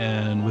enjoy it.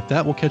 And with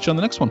that, we'll catch you on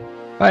the next one.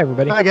 Bye,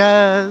 everybody. Bye,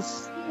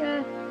 guys.